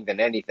complaining than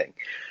anything.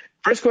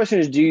 First question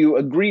is, do you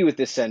agree with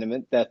this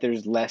sentiment that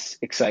there's less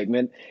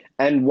excitement?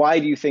 And why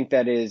do you think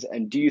that is?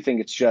 And do you think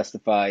it's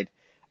justified?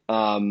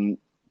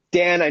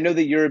 Dan, I know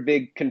that you're a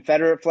big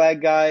Confederate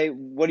flag guy.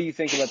 What do you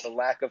think about the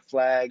lack of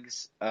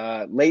flags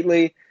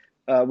lately?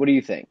 What do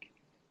you think?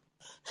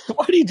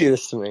 Why do you do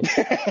this to me?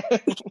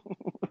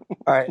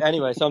 All right.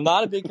 Anyway, so I'm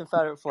not a big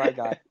Confederate flag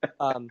guy.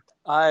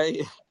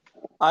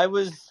 I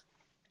was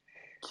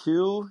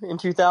 2 in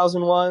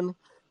 2001,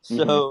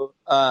 so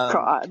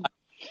God.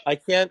 I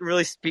can't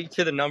really speak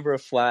to the number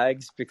of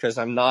flags because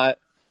I'm not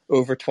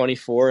over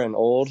 24 and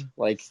old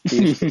like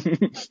Steve.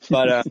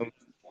 But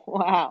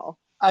wow.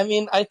 I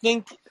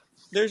think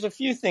there's a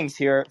few things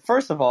here.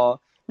 First of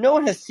all, no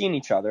one has seen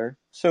each other,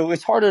 so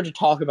it's harder to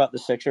talk about the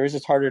Sixers.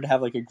 It's harder to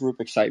have a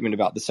group excitement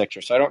about the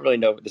Sixers. So I don't really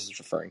know what this is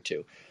referring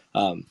to.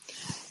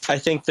 I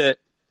think that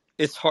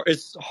it's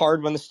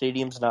hard when the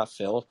stadium's not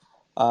filled.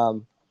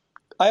 I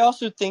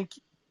also think,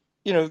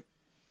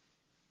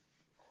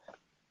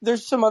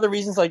 there's some other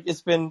reasons.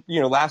 It's been,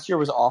 last year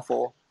was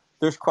awful.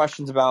 There's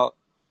questions about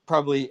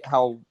probably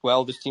how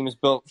well this team is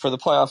built for the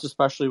playoffs,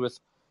 especially with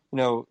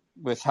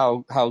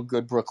how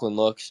good Brooklyn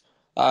looks.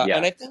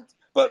 And I think,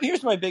 but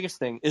here's my biggest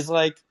thing is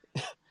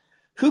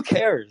who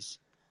cares?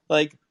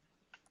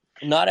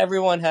 Not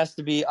everyone has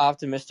to be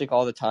optimistic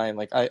all the time.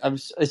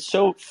 It's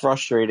so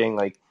frustrating.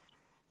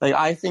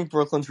 I think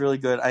Brooklyn's really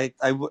good.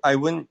 I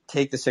wouldn't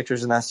take the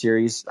Sixers in that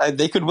series.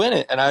 They could win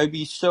it, and I would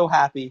be so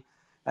happy.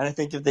 And I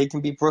think if they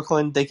can beat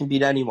Brooklyn, they can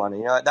beat anyone.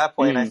 And, at that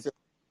point, I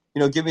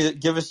feel, give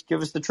us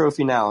the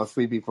trophy now if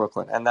we beat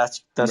Brooklyn, and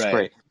that's right.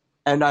 Great.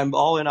 And I'm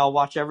all in. I'll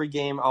watch every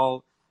game.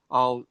 I'll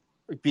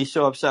be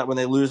so upset when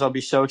they lose. I'll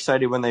be so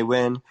excited when they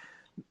win.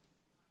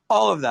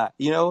 All of that,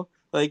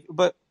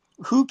 but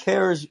who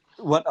cares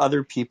what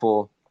other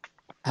people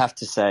have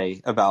to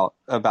say about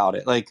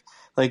it?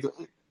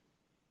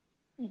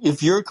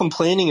 If you're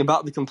complaining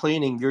about the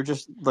complaining, you're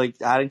just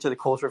adding to the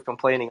culture of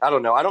complaining. I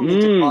don't know. I don't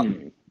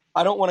mean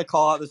I don't want to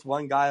call out this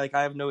one guy.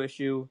 I have no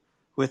issue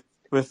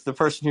with the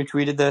person who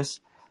tweeted this.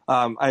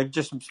 I'm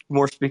just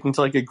more speaking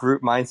to a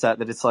group mindset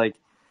that it's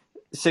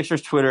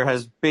Sixers Twitter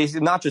has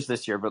basically, not just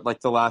this year,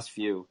 but the last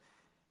few,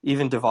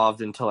 even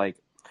devolved into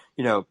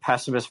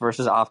pessimists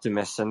versus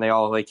optimists, and they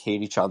all hate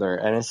each other.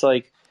 And it's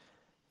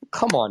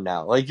come on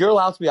now. You're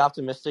allowed to be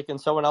optimistic and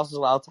someone else is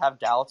allowed to have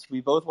doubts. We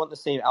both want the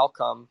same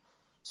outcome.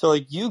 So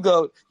if you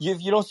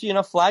don't see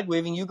enough flag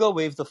waving, you go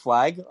wave the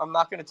flag. I'm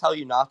not going to tell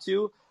you not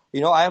to.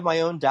 I have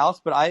my own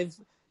doubts, but I've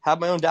had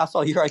my own doubts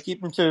all year. I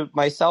keep them to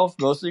myself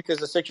mostly because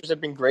the Sixers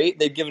have been great.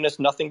 They've given us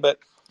nothing but,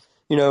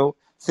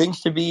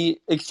 things to be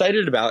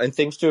excited about and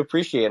things to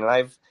appreciate. And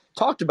I've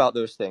talked about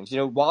those things.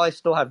 While I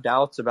still have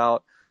doubts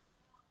about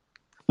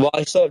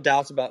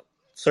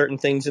certain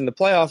things in the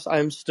playoffs,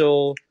 I'm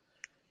still,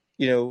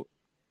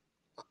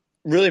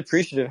 really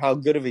appreciative of how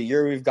good of a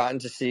year we've gotten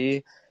to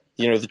see.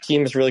 The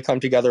team has really come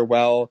together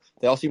well.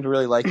 They all seem to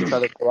really like each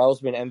other.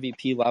 Joel's been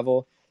MVP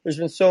level. There's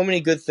been so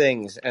many good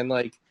things, and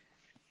like,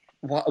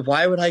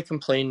 why would I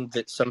complain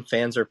that some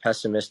fans are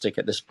pessimistic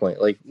at this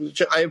point? Like,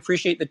 I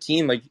appreciate the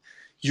team. Like,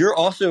 you're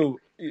also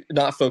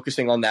not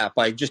focusing on that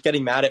by just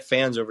getting mad at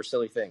fans over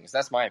silly things.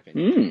 That's my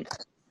opinion.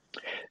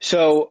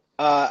 So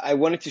I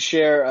wanted to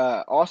share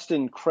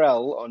Austin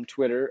Krell on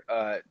Twitter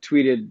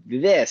tweeted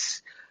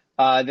this.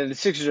 That the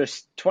Sixers are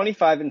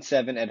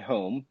 25-7 at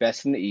home,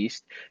 best in the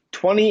East,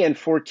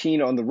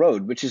 20-14 on the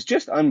road, which is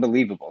just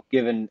unbelievable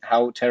given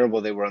how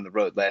terrible they were on the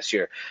road last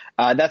year.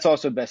 That's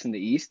also best in the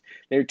East.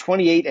 They're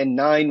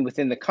 28-9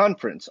 within the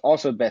conference,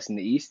 also best in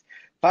the East.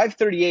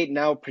 538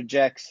 now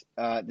projects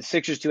the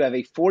Sixers to have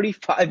a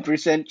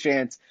 45%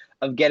 chance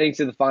of getting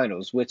to the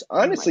finals, which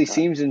honestly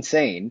seems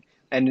insane.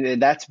 And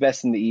that's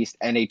best in the East,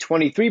 and a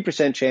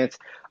 23% chance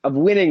of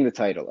winning the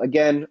title.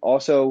 Again,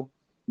 also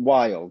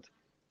wild.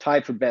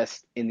 Tied for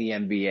best in the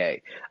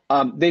NBA.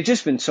 They've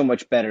just been so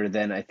much better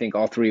than I think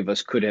all three of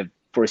us could have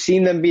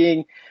foreseen them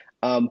being.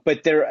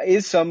 But there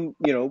is some,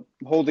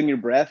 holding your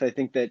breath. I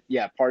think that,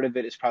 part of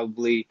it is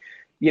probably,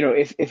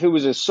 if it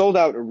was a sold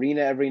out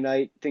arena every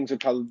night, things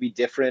would probably be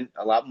different,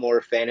 a lot more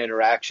fan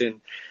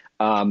interaction.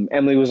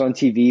 Emily was on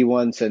TV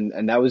once,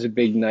 and that was a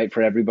big night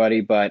for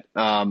everybody. But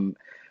and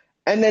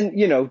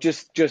then,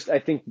 just I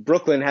think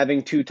Brooklyn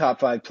having two top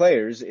 5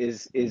 players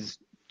is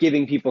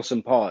giving people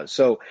some pause.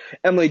 So,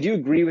 Emily, do you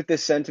agree with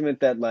this sentiment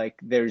that like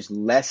there's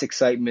less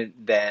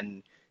excitement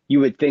than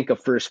you would think a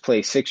first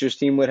place Sixers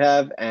team would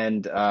have?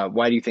 And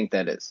why do you think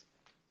that is?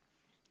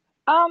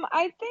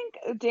 I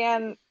think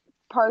Dan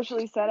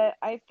partially said it.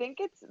 I think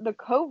it's the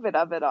COVID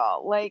of it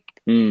all. Like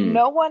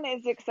no one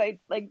is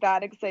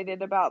that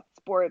excited about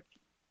sports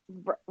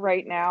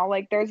right now.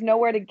 Like there's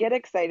nowhere to get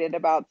excited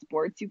about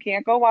sports. You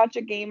can't go watch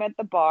a game at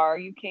the bar.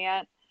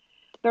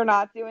 They're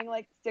not doing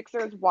like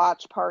Sixers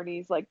watch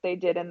parties like they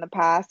did in the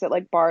past at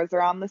like bars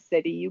around the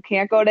city. You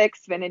can't go to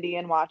Xfinity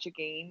and watch a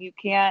game. You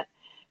can't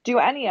do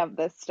any of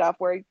this stuff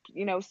where,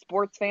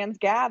 sports fans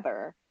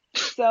gather.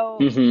 So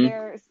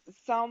there's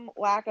some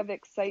lack of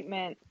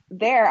excitement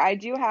there. I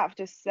do have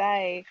to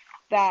say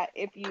that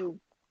if you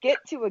get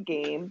to a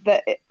game,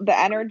 the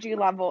energy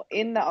level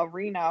in the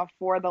arena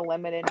for the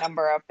limited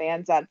number of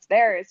fans that's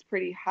there is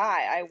pretty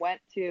high.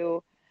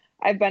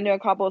 I've been to a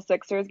couple of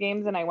Sixers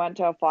games, and I went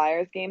to a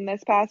Flyers game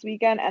this past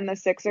weekend, and the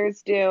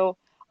Sixers do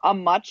a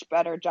much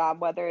better job,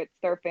 whether it's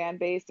their fan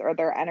base or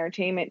their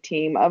entertainment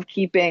team, of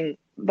keeping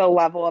the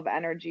level of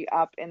energy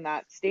up in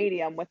that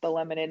stadium with the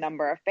limited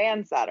number of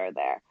fans that are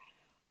there.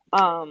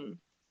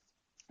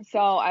 So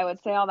I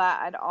would say all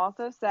that. I'd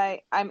also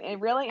say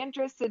I'm really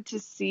interested to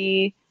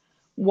see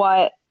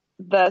what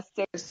the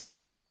Sixers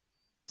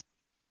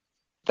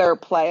their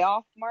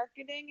playoff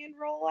marketing and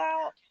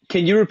rollout.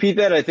 Can you repeat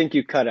that? I think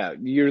you cut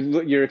out.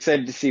 You're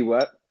excited to see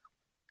what?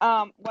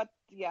 My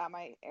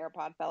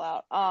AirPod fell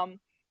out.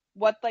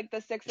 What like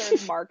the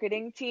Sixers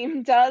marketing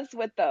team does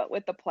with the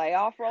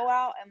playoff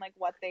rollout and like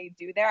what they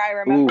do there. I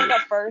remember the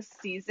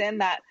first season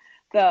that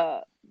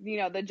the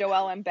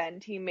Joel and Ben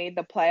team made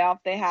the playoff.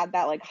 They had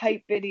that like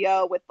hype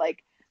video with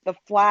like the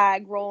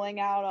flag rolling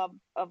out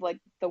of like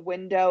the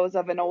windows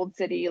of an old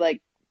city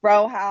like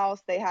row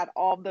house. They had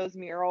all of those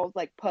murals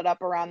like put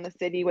up around the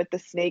city with the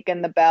snake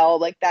and the bell,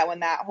 like that when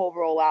that whole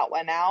rollout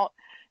went out.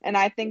 And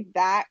I think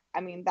that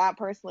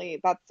personally,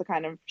 that's the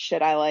kind of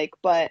shit I like,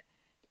 but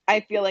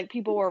I feel like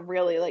people were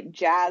really like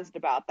jazzed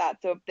about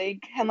that. So if they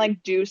can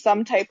like do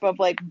some type of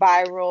like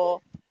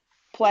viral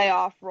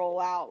playoff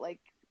rollout, like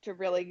to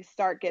really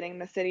start getting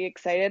the city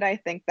excited, I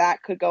think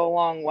that could go a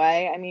long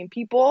way. I mean,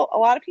 a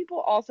lot of people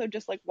also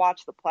just like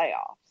watch the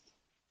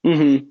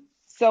playoffs.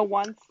 So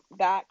once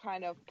that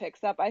kind of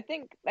picks up, I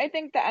think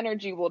the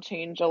energy will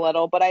change a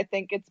little, but I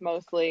think it's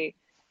mostly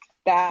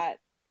that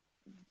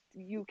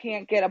you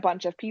can't get a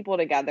bunch of people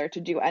together to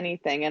do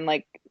anything and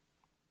like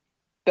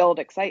build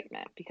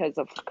excitement because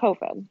of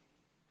COVID.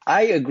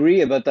 I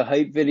agree about the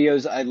hype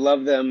videos. I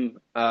love them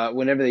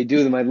whenever they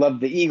do them. I love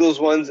the Eagles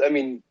ones. I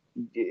mean,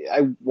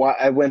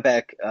 I went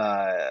back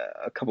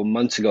a couple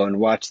months ago and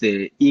watched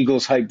the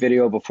Eagles hype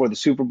video before the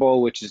Super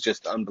Bowl, which is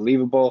just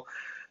unbelievable.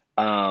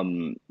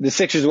 The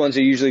Sixers ones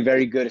are usually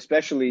very good,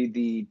 especially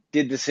the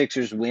 "Did the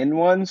Sixers win"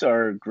 ones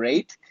are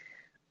great.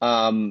 So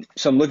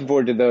I'm looking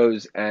forward to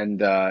those, and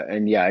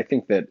yeah, I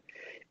think that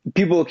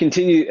people will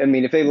continue. I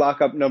mean, if they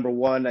lock up number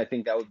one, I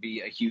think that would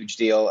be a huge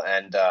deal,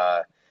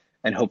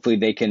 and hopefully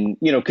they can,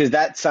 because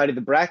that side of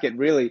the bracket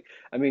really.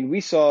 I mean,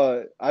 we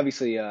saw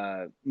obviously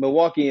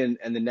Milwaukee and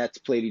the Nets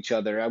played each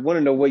other. I want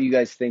to know what you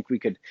guys think we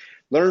could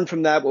learn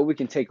from that, what we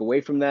can take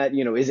away from that.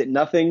 Is it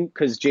nothing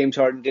because James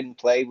Harden didn't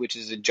play, which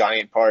is a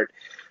giant part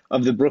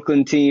of the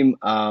Brooklyn team?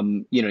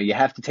 You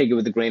have to take it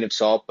with a grain of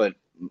salt, but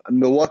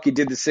Milwaukee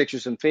did the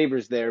Sixers some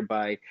favors there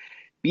by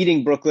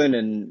beating Brooklyn,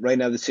 and right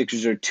now the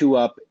Sixers are 2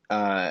 up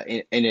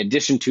in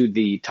addition to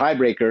the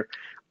tiebreaker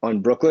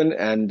on Brooklyn,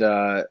 and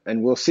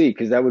we'll see,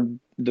 because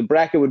the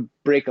bracket would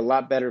break a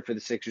lot better for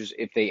the Sixers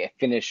if they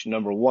finish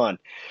number one.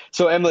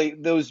 So Emily,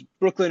 those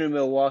Brooklyn and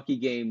Milwaukee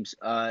games,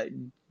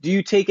 do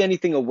you take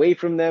anything away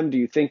from them? Do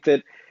you think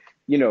that,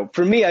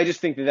 for me, I just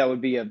think that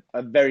would be a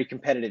very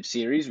competitive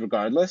series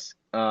regardless.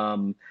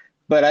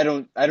 But I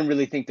don't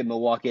really think that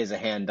Milwaukee has a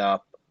hand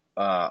up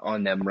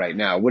on them right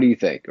now. What do you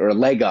think? Or a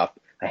leg up,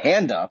 a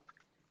hand up?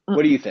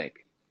 What do you think?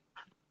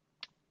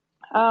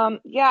 Yeah,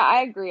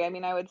 I agree. I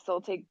mean, I would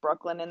still take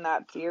Brooklyn in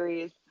that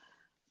series.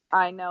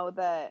 I know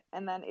that,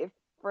 and then if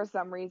for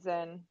some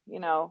reason,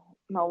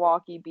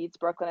 Milwaukee beats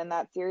Brooklyn in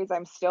that series,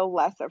 I'm still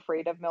less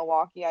afraid of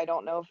Milwaukee. I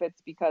don't know if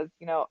it's because,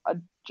 a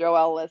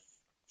Joel-less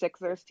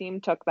Sixers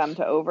team took them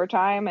to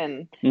overtime,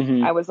 and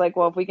I was like,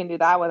 well, if we can do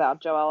that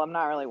without Joel, I'm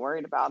not really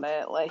worried about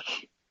it.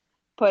 Like,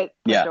 put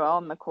Joel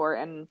in the court,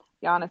 and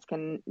Giannis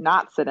can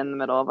not sit in the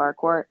middle of our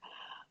court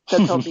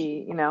because he'll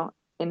be,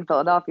 in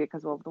Philadelphia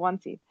because we'll have the 1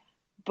 seed.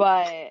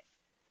 But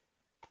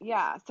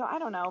yeah, so I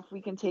don't know if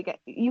we can take it.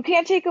 You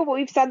can't take it.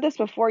 We've said this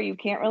before. You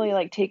can't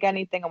really take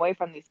anything away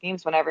from these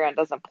games when everyone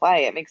doesn't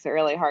play. It makes it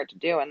really hard to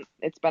do, and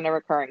it's been a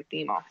recurring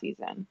theme all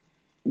season.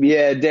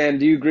 Yeah, Dan,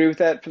 do you agree with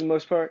that for the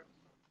most part?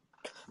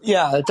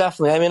 Yeah,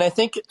 definitely. I mean, I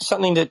think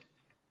something that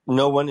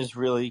no one is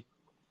really,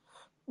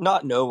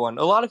 not no one,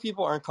 a lot of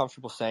people aren't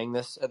comfortable saying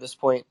this at this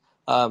point.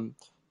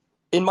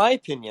 In my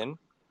opinion,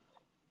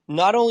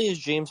 not only is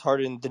James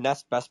Harden the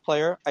Nets' best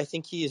player, I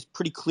think he is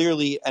pretty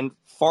clearly and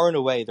far and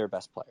away their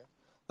best player.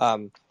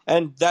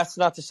 And that's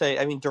not to say,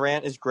 I mean,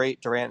 Durant is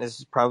great. Durant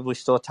is probably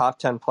still a top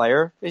 10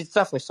 player. He's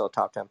definitely still a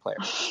top 10 player.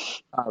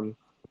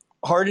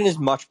 Harden is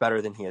much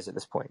better than he is at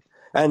this point.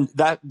 And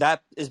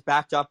that is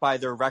backed up by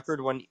their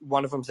record when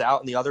one of them's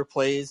out and the other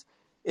plays.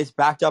 It's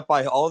backed up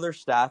by all their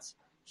stats.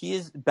 He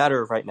is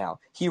better right now.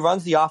 He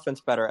runs the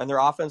offense better, and their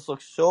offense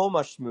looks so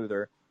much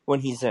smoother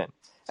when he's in.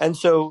 And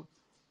so,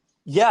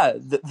 yeah,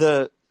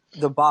 the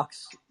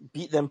Bucks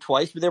beat them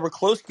twice, but they were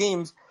close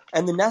games,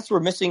 and the Nets were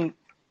missing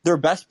their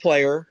best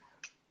player,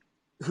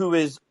 who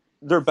is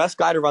their best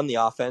guy to run the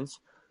offense,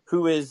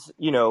 who is,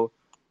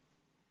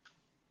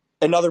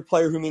 another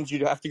player who means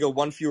you have to go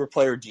one fewer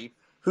player deep,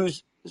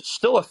 who's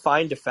still a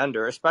fine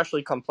defender,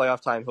 especially come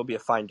playoff time, he'll be a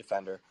fine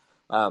defender,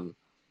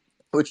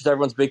 which is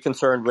everyone's big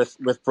concern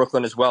with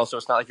Brooklyn as well. So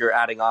it's not like you're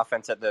adding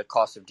offense at the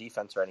cost of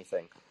defense or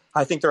anything.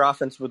 I think their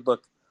offense would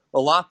look a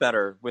lot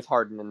better with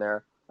Harden in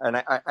there. And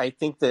I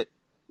think that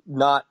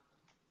not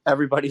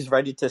everybody's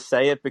ready to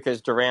say it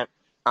because Durant,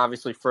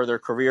 obviously, for their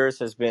careers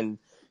has been,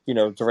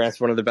 Durant's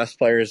one of the best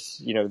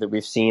players, that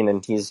we've seen,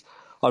 and he's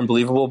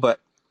unbelievable. But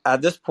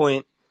at this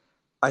point,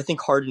 I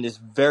think Harden is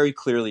very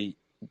clearly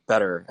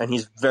better, and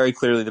he's very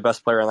clearly the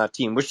best player on that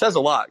team, which says a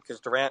lot because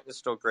Durant is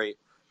still great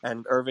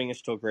and Irving is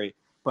still great.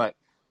 But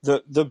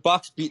the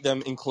Bucks beat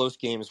them in close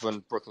games when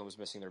Brooklyn was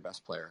missing their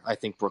best player. I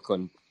think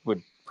Brooklyn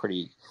would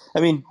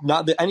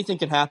not that anything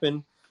can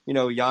happen.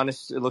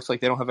 Giannis, it looks like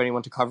they don't have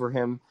anyone to cover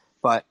him,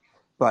 but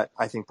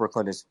I think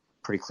Brooklyn is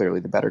pretty clearly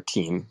the better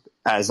team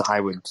as I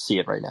would see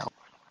it right now.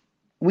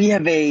 We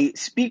have a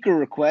speaker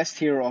request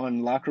here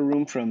on Locker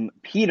Room from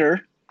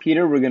Peter.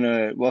 Peter, we're going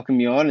to welcome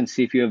you on and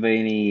see if you have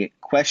any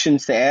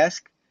questions to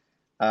ask.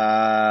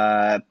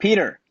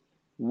 Peter,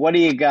 what do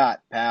you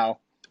got, pal?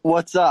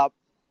 What's up?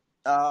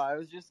 I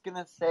was just going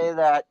to say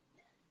that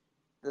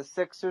the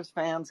Sixers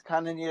fans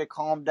kind of need to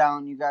calm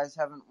down. You guys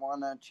haven't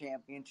won a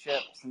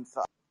championship since...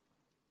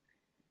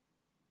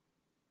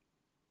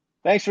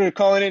 Thanks for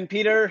calling in,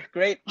 Peter.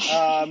 Great.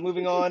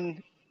 Moving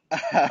on.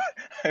 I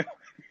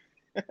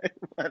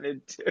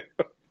wanted to.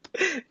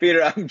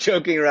 Peter, I'm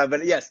joking around,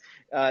 but yes,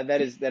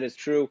 that is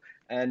true.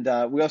 And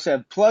we also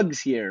have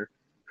Plugs here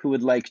who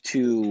would like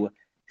to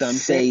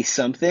say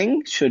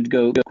something. Should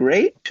go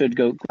great.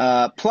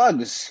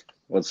 Plugs.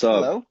 What's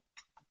up? Hello.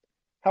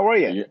 How are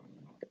you?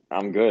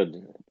 I'm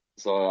good.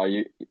 So are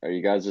you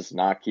guys just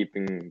not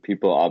keeping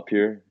people up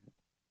here?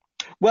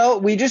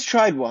 Well, we just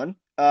tried one.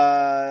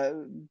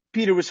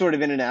 Peter was sort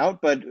of in and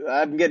out, but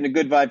I'm getting a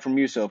good vibe from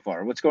you so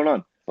far. What's going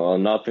on? Well,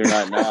 nothing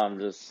right now.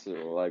 I'm just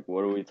like,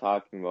 what are we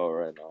talking about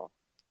right now?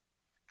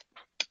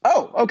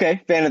 Oh,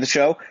 okay. Fan of the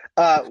show.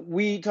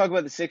 We talk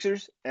about the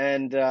Sixers,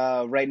 and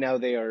right now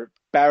they are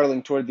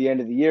barreling toward the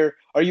end of the year.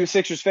 Are you a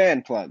Sixers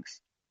fan,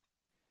 Plugs?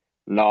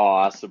 No,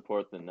 I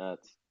support the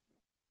Nets.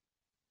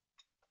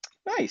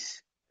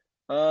 Nice.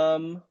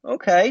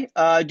 Okay.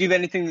 Do you have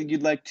anything that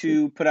you'd like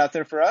to put out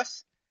there for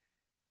us?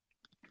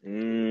 I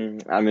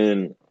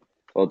mean,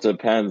 well, it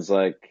depends.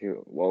 Like,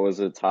 what was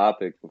the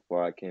topic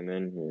before I came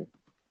in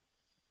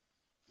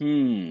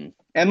here?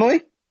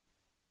 Emily?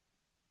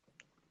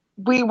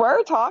 We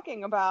were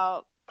talking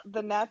about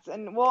the Nets,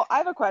 and well, I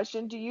have a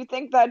question. Do you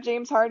think that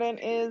James Harden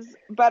is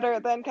better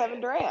than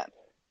Kevin Durant?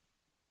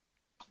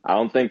 I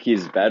don't think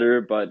he's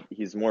better, but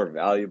he's more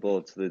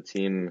valuable to the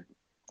team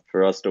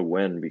for us to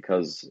win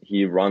because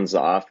he runs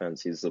the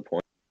offense. He's the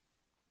point.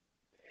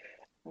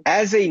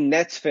 As a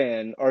Nets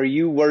fan, are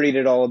you worried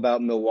at all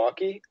about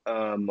Milwaukee?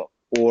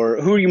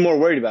 Or who are you more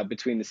worried about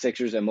between the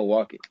Sixers and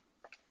Milwaukee?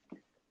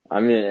 I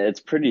mean, it's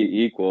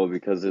pretty equal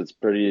because it's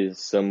pretty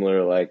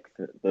similar. Like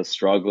the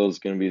struggle is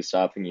going to be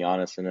stopping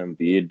Giannis and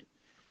Embiid,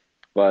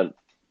 but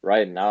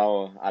right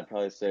now I'd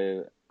probably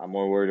say I'm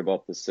more worried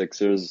about the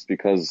Sixers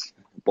because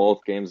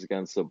both games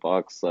against the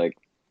Bucks, like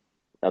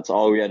that's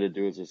all we had to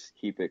do is just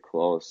keep it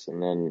close,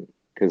 and then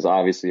because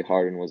obviously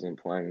Harden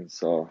wasn't playing,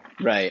 so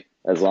Right.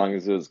 as long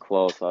as it was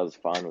close, I was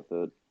fine with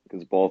it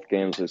because both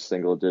games are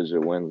single-digit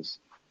wins.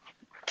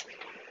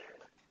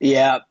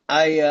 Yeah,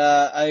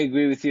 I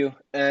agree with you,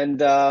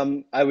 and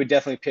I would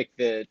definitely pick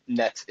the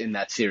Nets in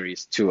that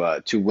series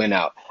to win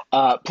out.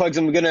 Plugs,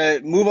 I'm gonna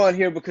move on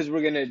here because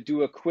we're gonna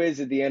do a quiz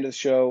at the end of the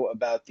show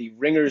about the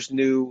Ringer's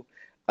new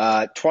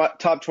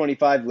top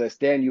 25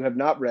 list. Dan, you have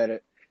not read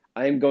it.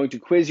 I am going to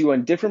quiz you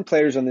on different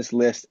players on this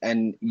list,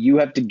 and you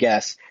have to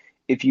guess.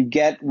 If you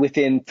get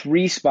within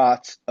 3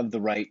 spots of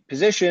the right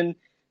position,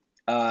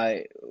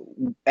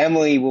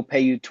 Emily will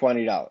pay you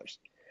 $20.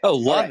 Oh,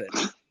 love it.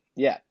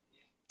 Yeah.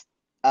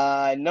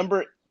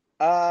 Number,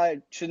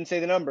 shouldn't say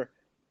the number.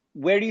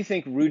 Where do you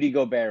think Rudy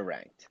Gobert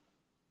ranked?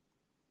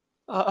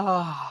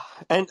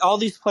 And all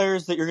these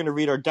players that you're going to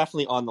read are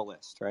definitely on the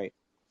list, right?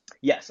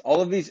 Yes, all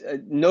of these.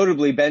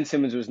 Notably, Ben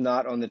Simmons was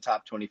not on the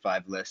top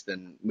 25 list,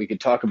 and we could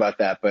talk about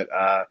that. But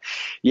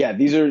yeah,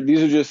 these are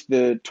just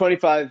the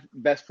 25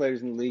 best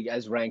players in the league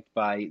as ranked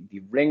by the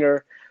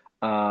Ringer.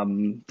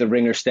 The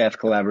Ringer staff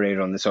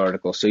collaborated on this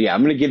article. So yeah, I'm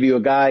going to give you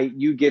a guy.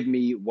 You give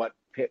me what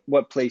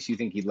place you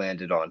think he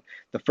landed on.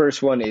 The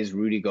first one is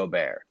Rudy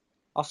Gobert.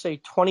 I'll say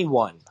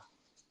 21.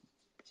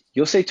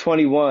 You'll say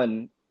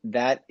 21.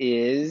 That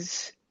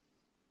is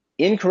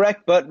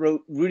incorrect, but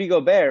Rudy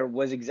Gobert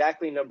was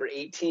exactly number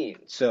 18.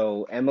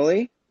 So,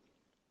 Emily,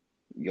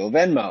 you'll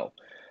Venmo.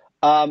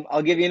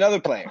 I'll give you another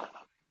player.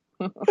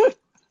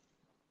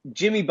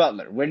 Jimmy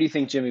Butler. Where do you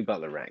think Jimmy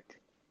Butler ranked?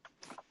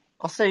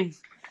 I'll say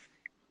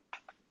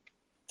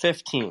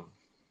 15.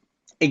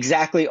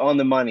 Exactly on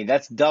the money.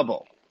 That's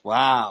double.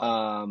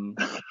 Wow.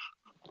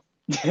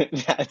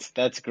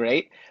 That's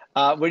great.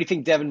 Where do you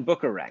think Devin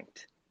Booker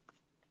ranked?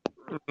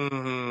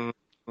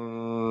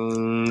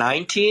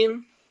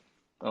 19.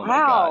 Oh my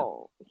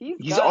Wow. God.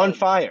 He's on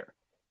fire.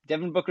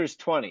 Devin Booker's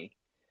 20.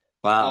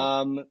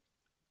 Wow.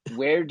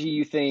 Where do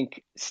you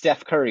think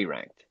Steph Curry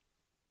ranked?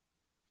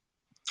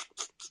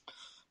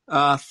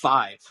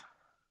 5.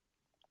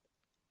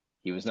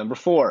 He was number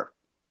 4.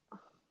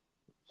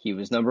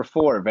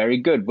 Very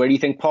good. Where do you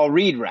think Paul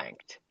Reed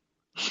ranked?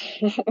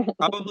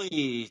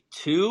 Probably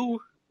 2.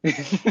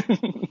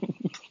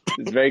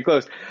 It's very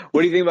close.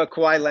 What do you think about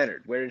Kawhi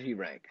Leonard? Where did he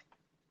rank?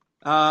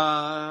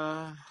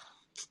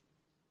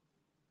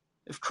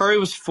 If Curry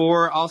was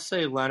 4, I'll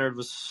say Leonard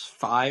was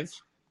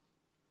 5.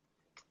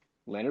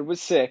 Leonard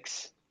was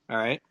 6. All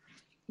right.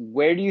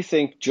 Where do you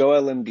think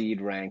Joel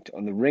Embiid ranked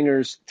on the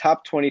Ringer's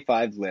top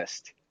 25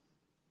 list?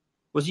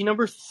 Was he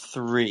number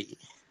 3?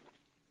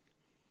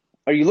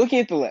 Are you looking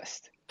at the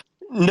list?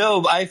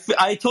 No,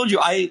 I told you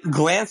I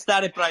glanced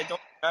at it, but I don't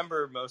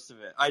remember most of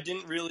it. I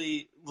didn't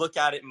really look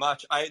at it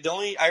much. I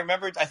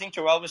remembered. I think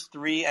Joel was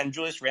 3 and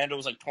Julius Randle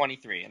was like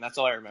 23, and that's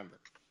all I remember.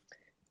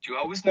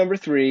 Joel was number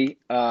 3.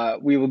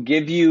 We will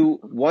give you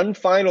one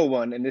final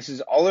one, and this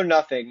is all or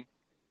nothing.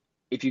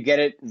 If you get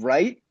it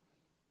right,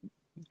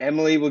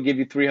 Emily will give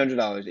you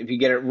 $300. If you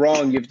get it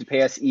wrong, you have to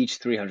pay us each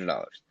 $300.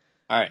 All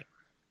right.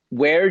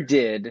 Where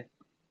did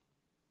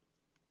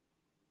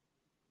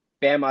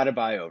Bam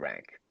Adebayo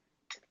rank?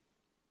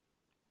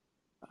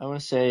 I want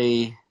to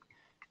say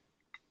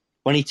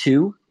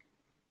 22.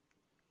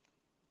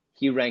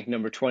 He ranked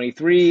number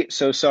 23.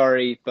 So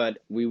sorry, but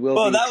we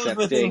will be accepting. That was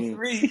within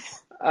 3.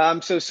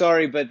 I'm so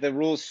sorry, but the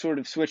rules sort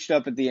of switched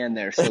up at the end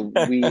there. So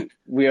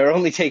we are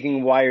only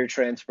taking wire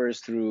transfers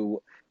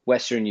through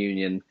Western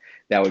Union.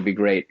 That would be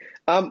great.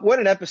 What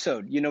an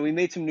episode. We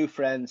made some new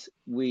friends.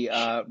 We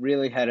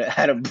really had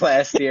a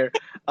blast here.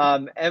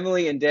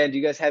 Emily and Dan, do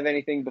you guys have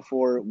anything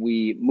before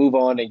we move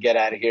on and get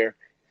out of here?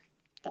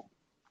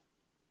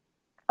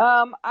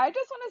 I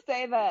just want to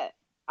say that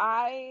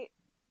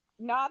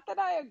not that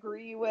I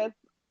agree with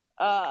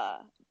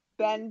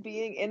Ben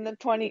being in the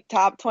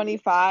top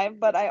 25,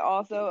 but I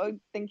also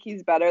think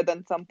he's better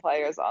than some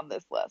players on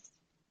this list.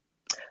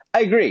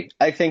 I agree.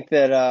 I think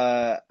that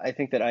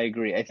I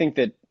agree. I think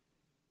that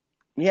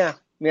yeah.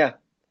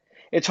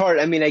 It's hard.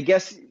 I mean, I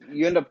guess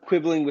you end up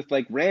quibbling with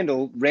like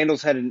Randall.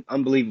 Randall's had an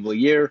unbelievable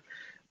year.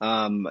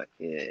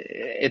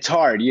 It's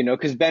hard,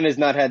 because Ben has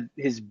not had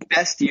his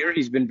best year.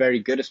 He's been very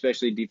good,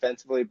 especially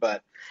defensively,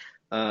 but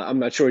I'm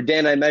not sure.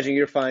 Dan, I imagine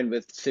you're fine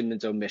with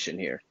Simmons' omission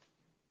here.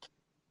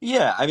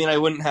 Yeah, I mean, I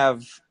wouldn't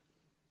have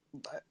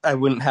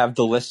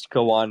the list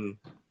go on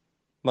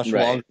much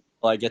longer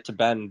until I get to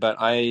Ben, but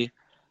I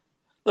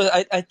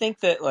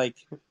think that like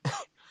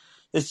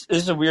this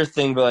is a weird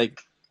thing, but like,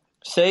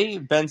 say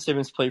Ben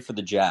Simmons played for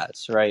the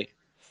Jazz, right?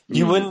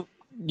 You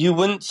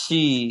wouldn't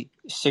see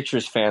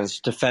Sixers fans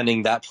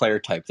defending that player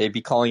type. They'd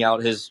be calling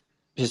out his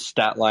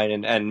stat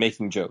line and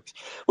making jokes,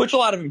 which a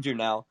lot of them do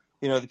now.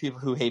 The people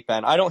who hate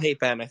Ben. I don't hate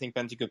Ben. I think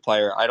Ben's a good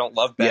player. I don't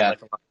love Ben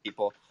like a lot of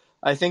people.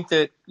 I think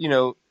that,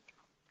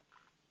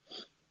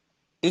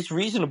 it's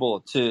reasonable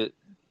to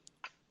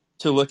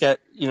to look at,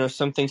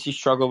 some things he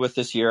struggled with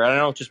this year. And I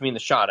don't just mean the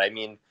shot. I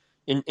mean,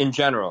 in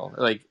general,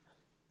 like,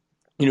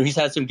 he's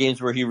had some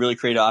games where he really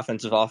created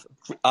offense off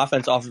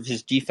of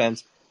his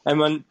defense. And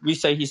when we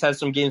say he's had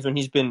some games when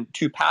he's been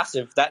too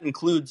passive, that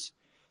includes,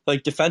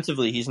 like,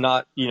 defensively, he's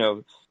not,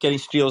 getting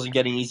steals and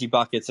getting easy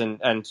buckets and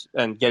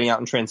getting out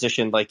in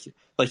transition like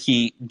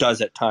he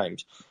does at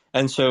times.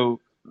 And so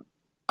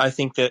I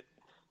think that,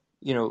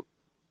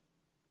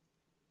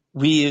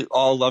 we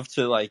all love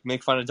to, like,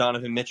 make fun of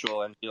Donovan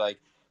Mitchell and be like,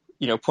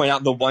 point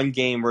out the one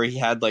game where he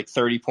had like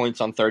 30 points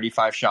on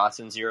 35 shots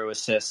and 0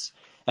 assists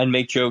and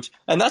make jokes.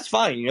 And that's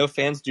fine.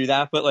 Fans do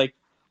that. But, like,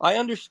 I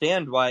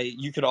understand why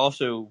you could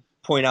also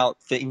point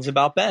out things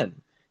about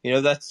Ben.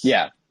 That's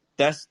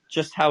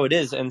just how it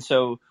is. And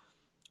so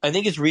I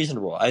think it's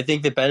reasonable. I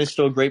think that Ben is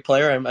still a great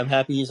player. I'm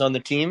happy he's on the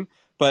team,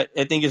 but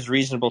I think it's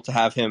reasonable to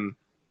have him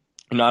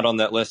not on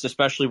that list,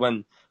 especially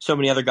when so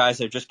many other guys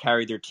have just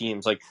carried their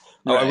teams. Like,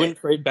 I wouldn't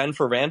trade Ben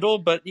for Randall,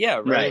 but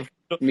yeah, right.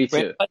 Me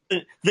too.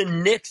 The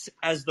Knicks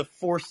as the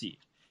 4 seed.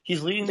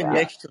 He's leading the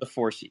Knicks to the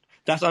 4 seed.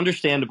 That's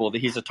understandable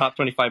that he's a top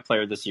 25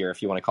 player this year,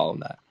 if you want to call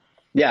him that.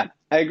 Yeah,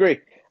 I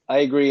agree.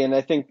 And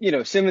I think,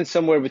 Simmons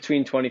somewhere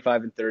between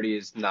 25 and 30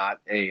 is not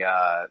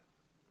a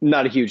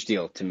huge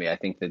deal to me. I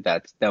think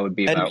that would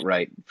be about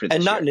right for this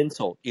and not year. An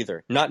insult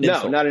either. Not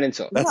an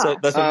insult.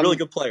 That's a really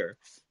good player.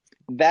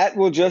 That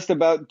will just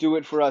about do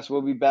it for us.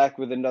 We'll be back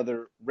with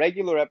another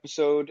regular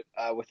episode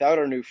without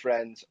our new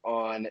friends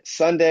on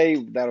Sunday.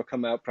 That'll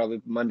come out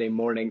probably Monday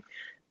morning.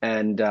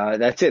 And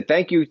that's it.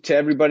 Thank you to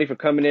everybody for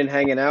coming in,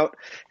 hanging out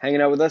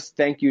with us.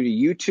 Thank you to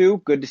you two.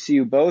 Good to see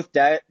you both.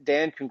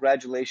 Dan,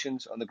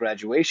 congratulations on the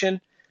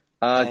graduation.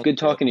 Good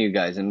talking to you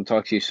guys, and we'll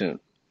talk to you soon.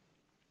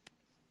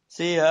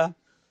 See ya.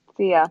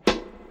 See ya.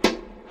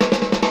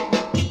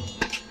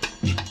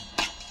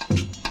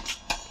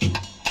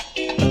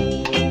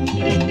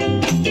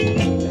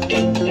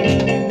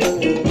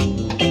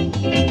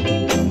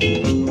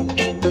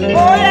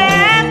 Oh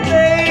yeah,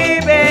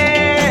 baby,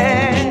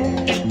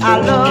 I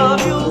love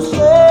you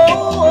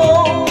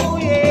so,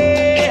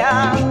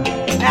 yeah.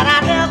 And I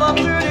never,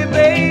 pretty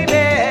baby,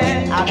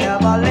 I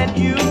never let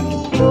you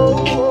go.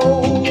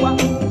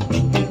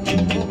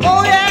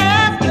 Oh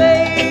yeah,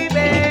 baby.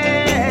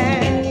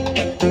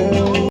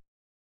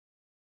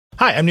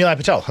 Hi, I'm Nilay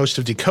Patel, host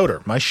of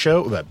Decoder, my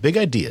show about big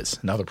ideas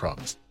and other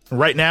problems.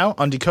 Right now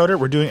on Decoder,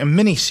 we're doing a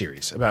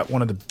mini-series about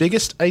one of the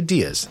biggest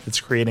ideas that's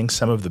creating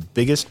some of the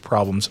biggest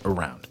problems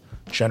around,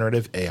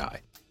 generative AI.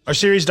 Our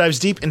series dives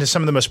deep into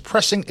some of the most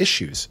pressing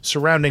issues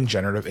surrounding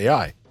generative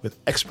AI, with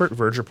expert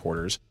Verge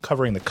reporters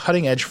covering the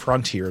cutting-edge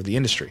frontier of the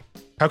industry.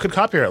 How could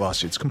copyright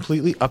lawsuits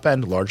completely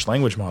upend large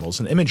language models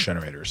and image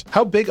generators?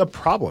 How big a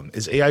problem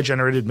is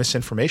AI-generated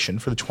misinformation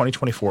for the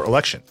 2024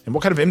 election? And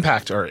what kind of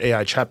impact are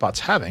AI chatbots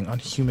having on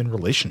human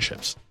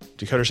relationships?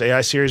 Decoder's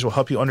AI series will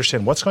help you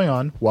understand what's going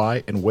on,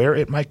 why, and where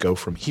it might go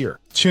from here.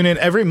 Tune in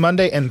every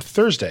Monday and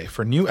Thursday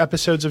for new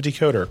episodes of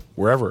Decoder,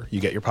 wherever you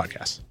get your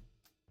podcasts.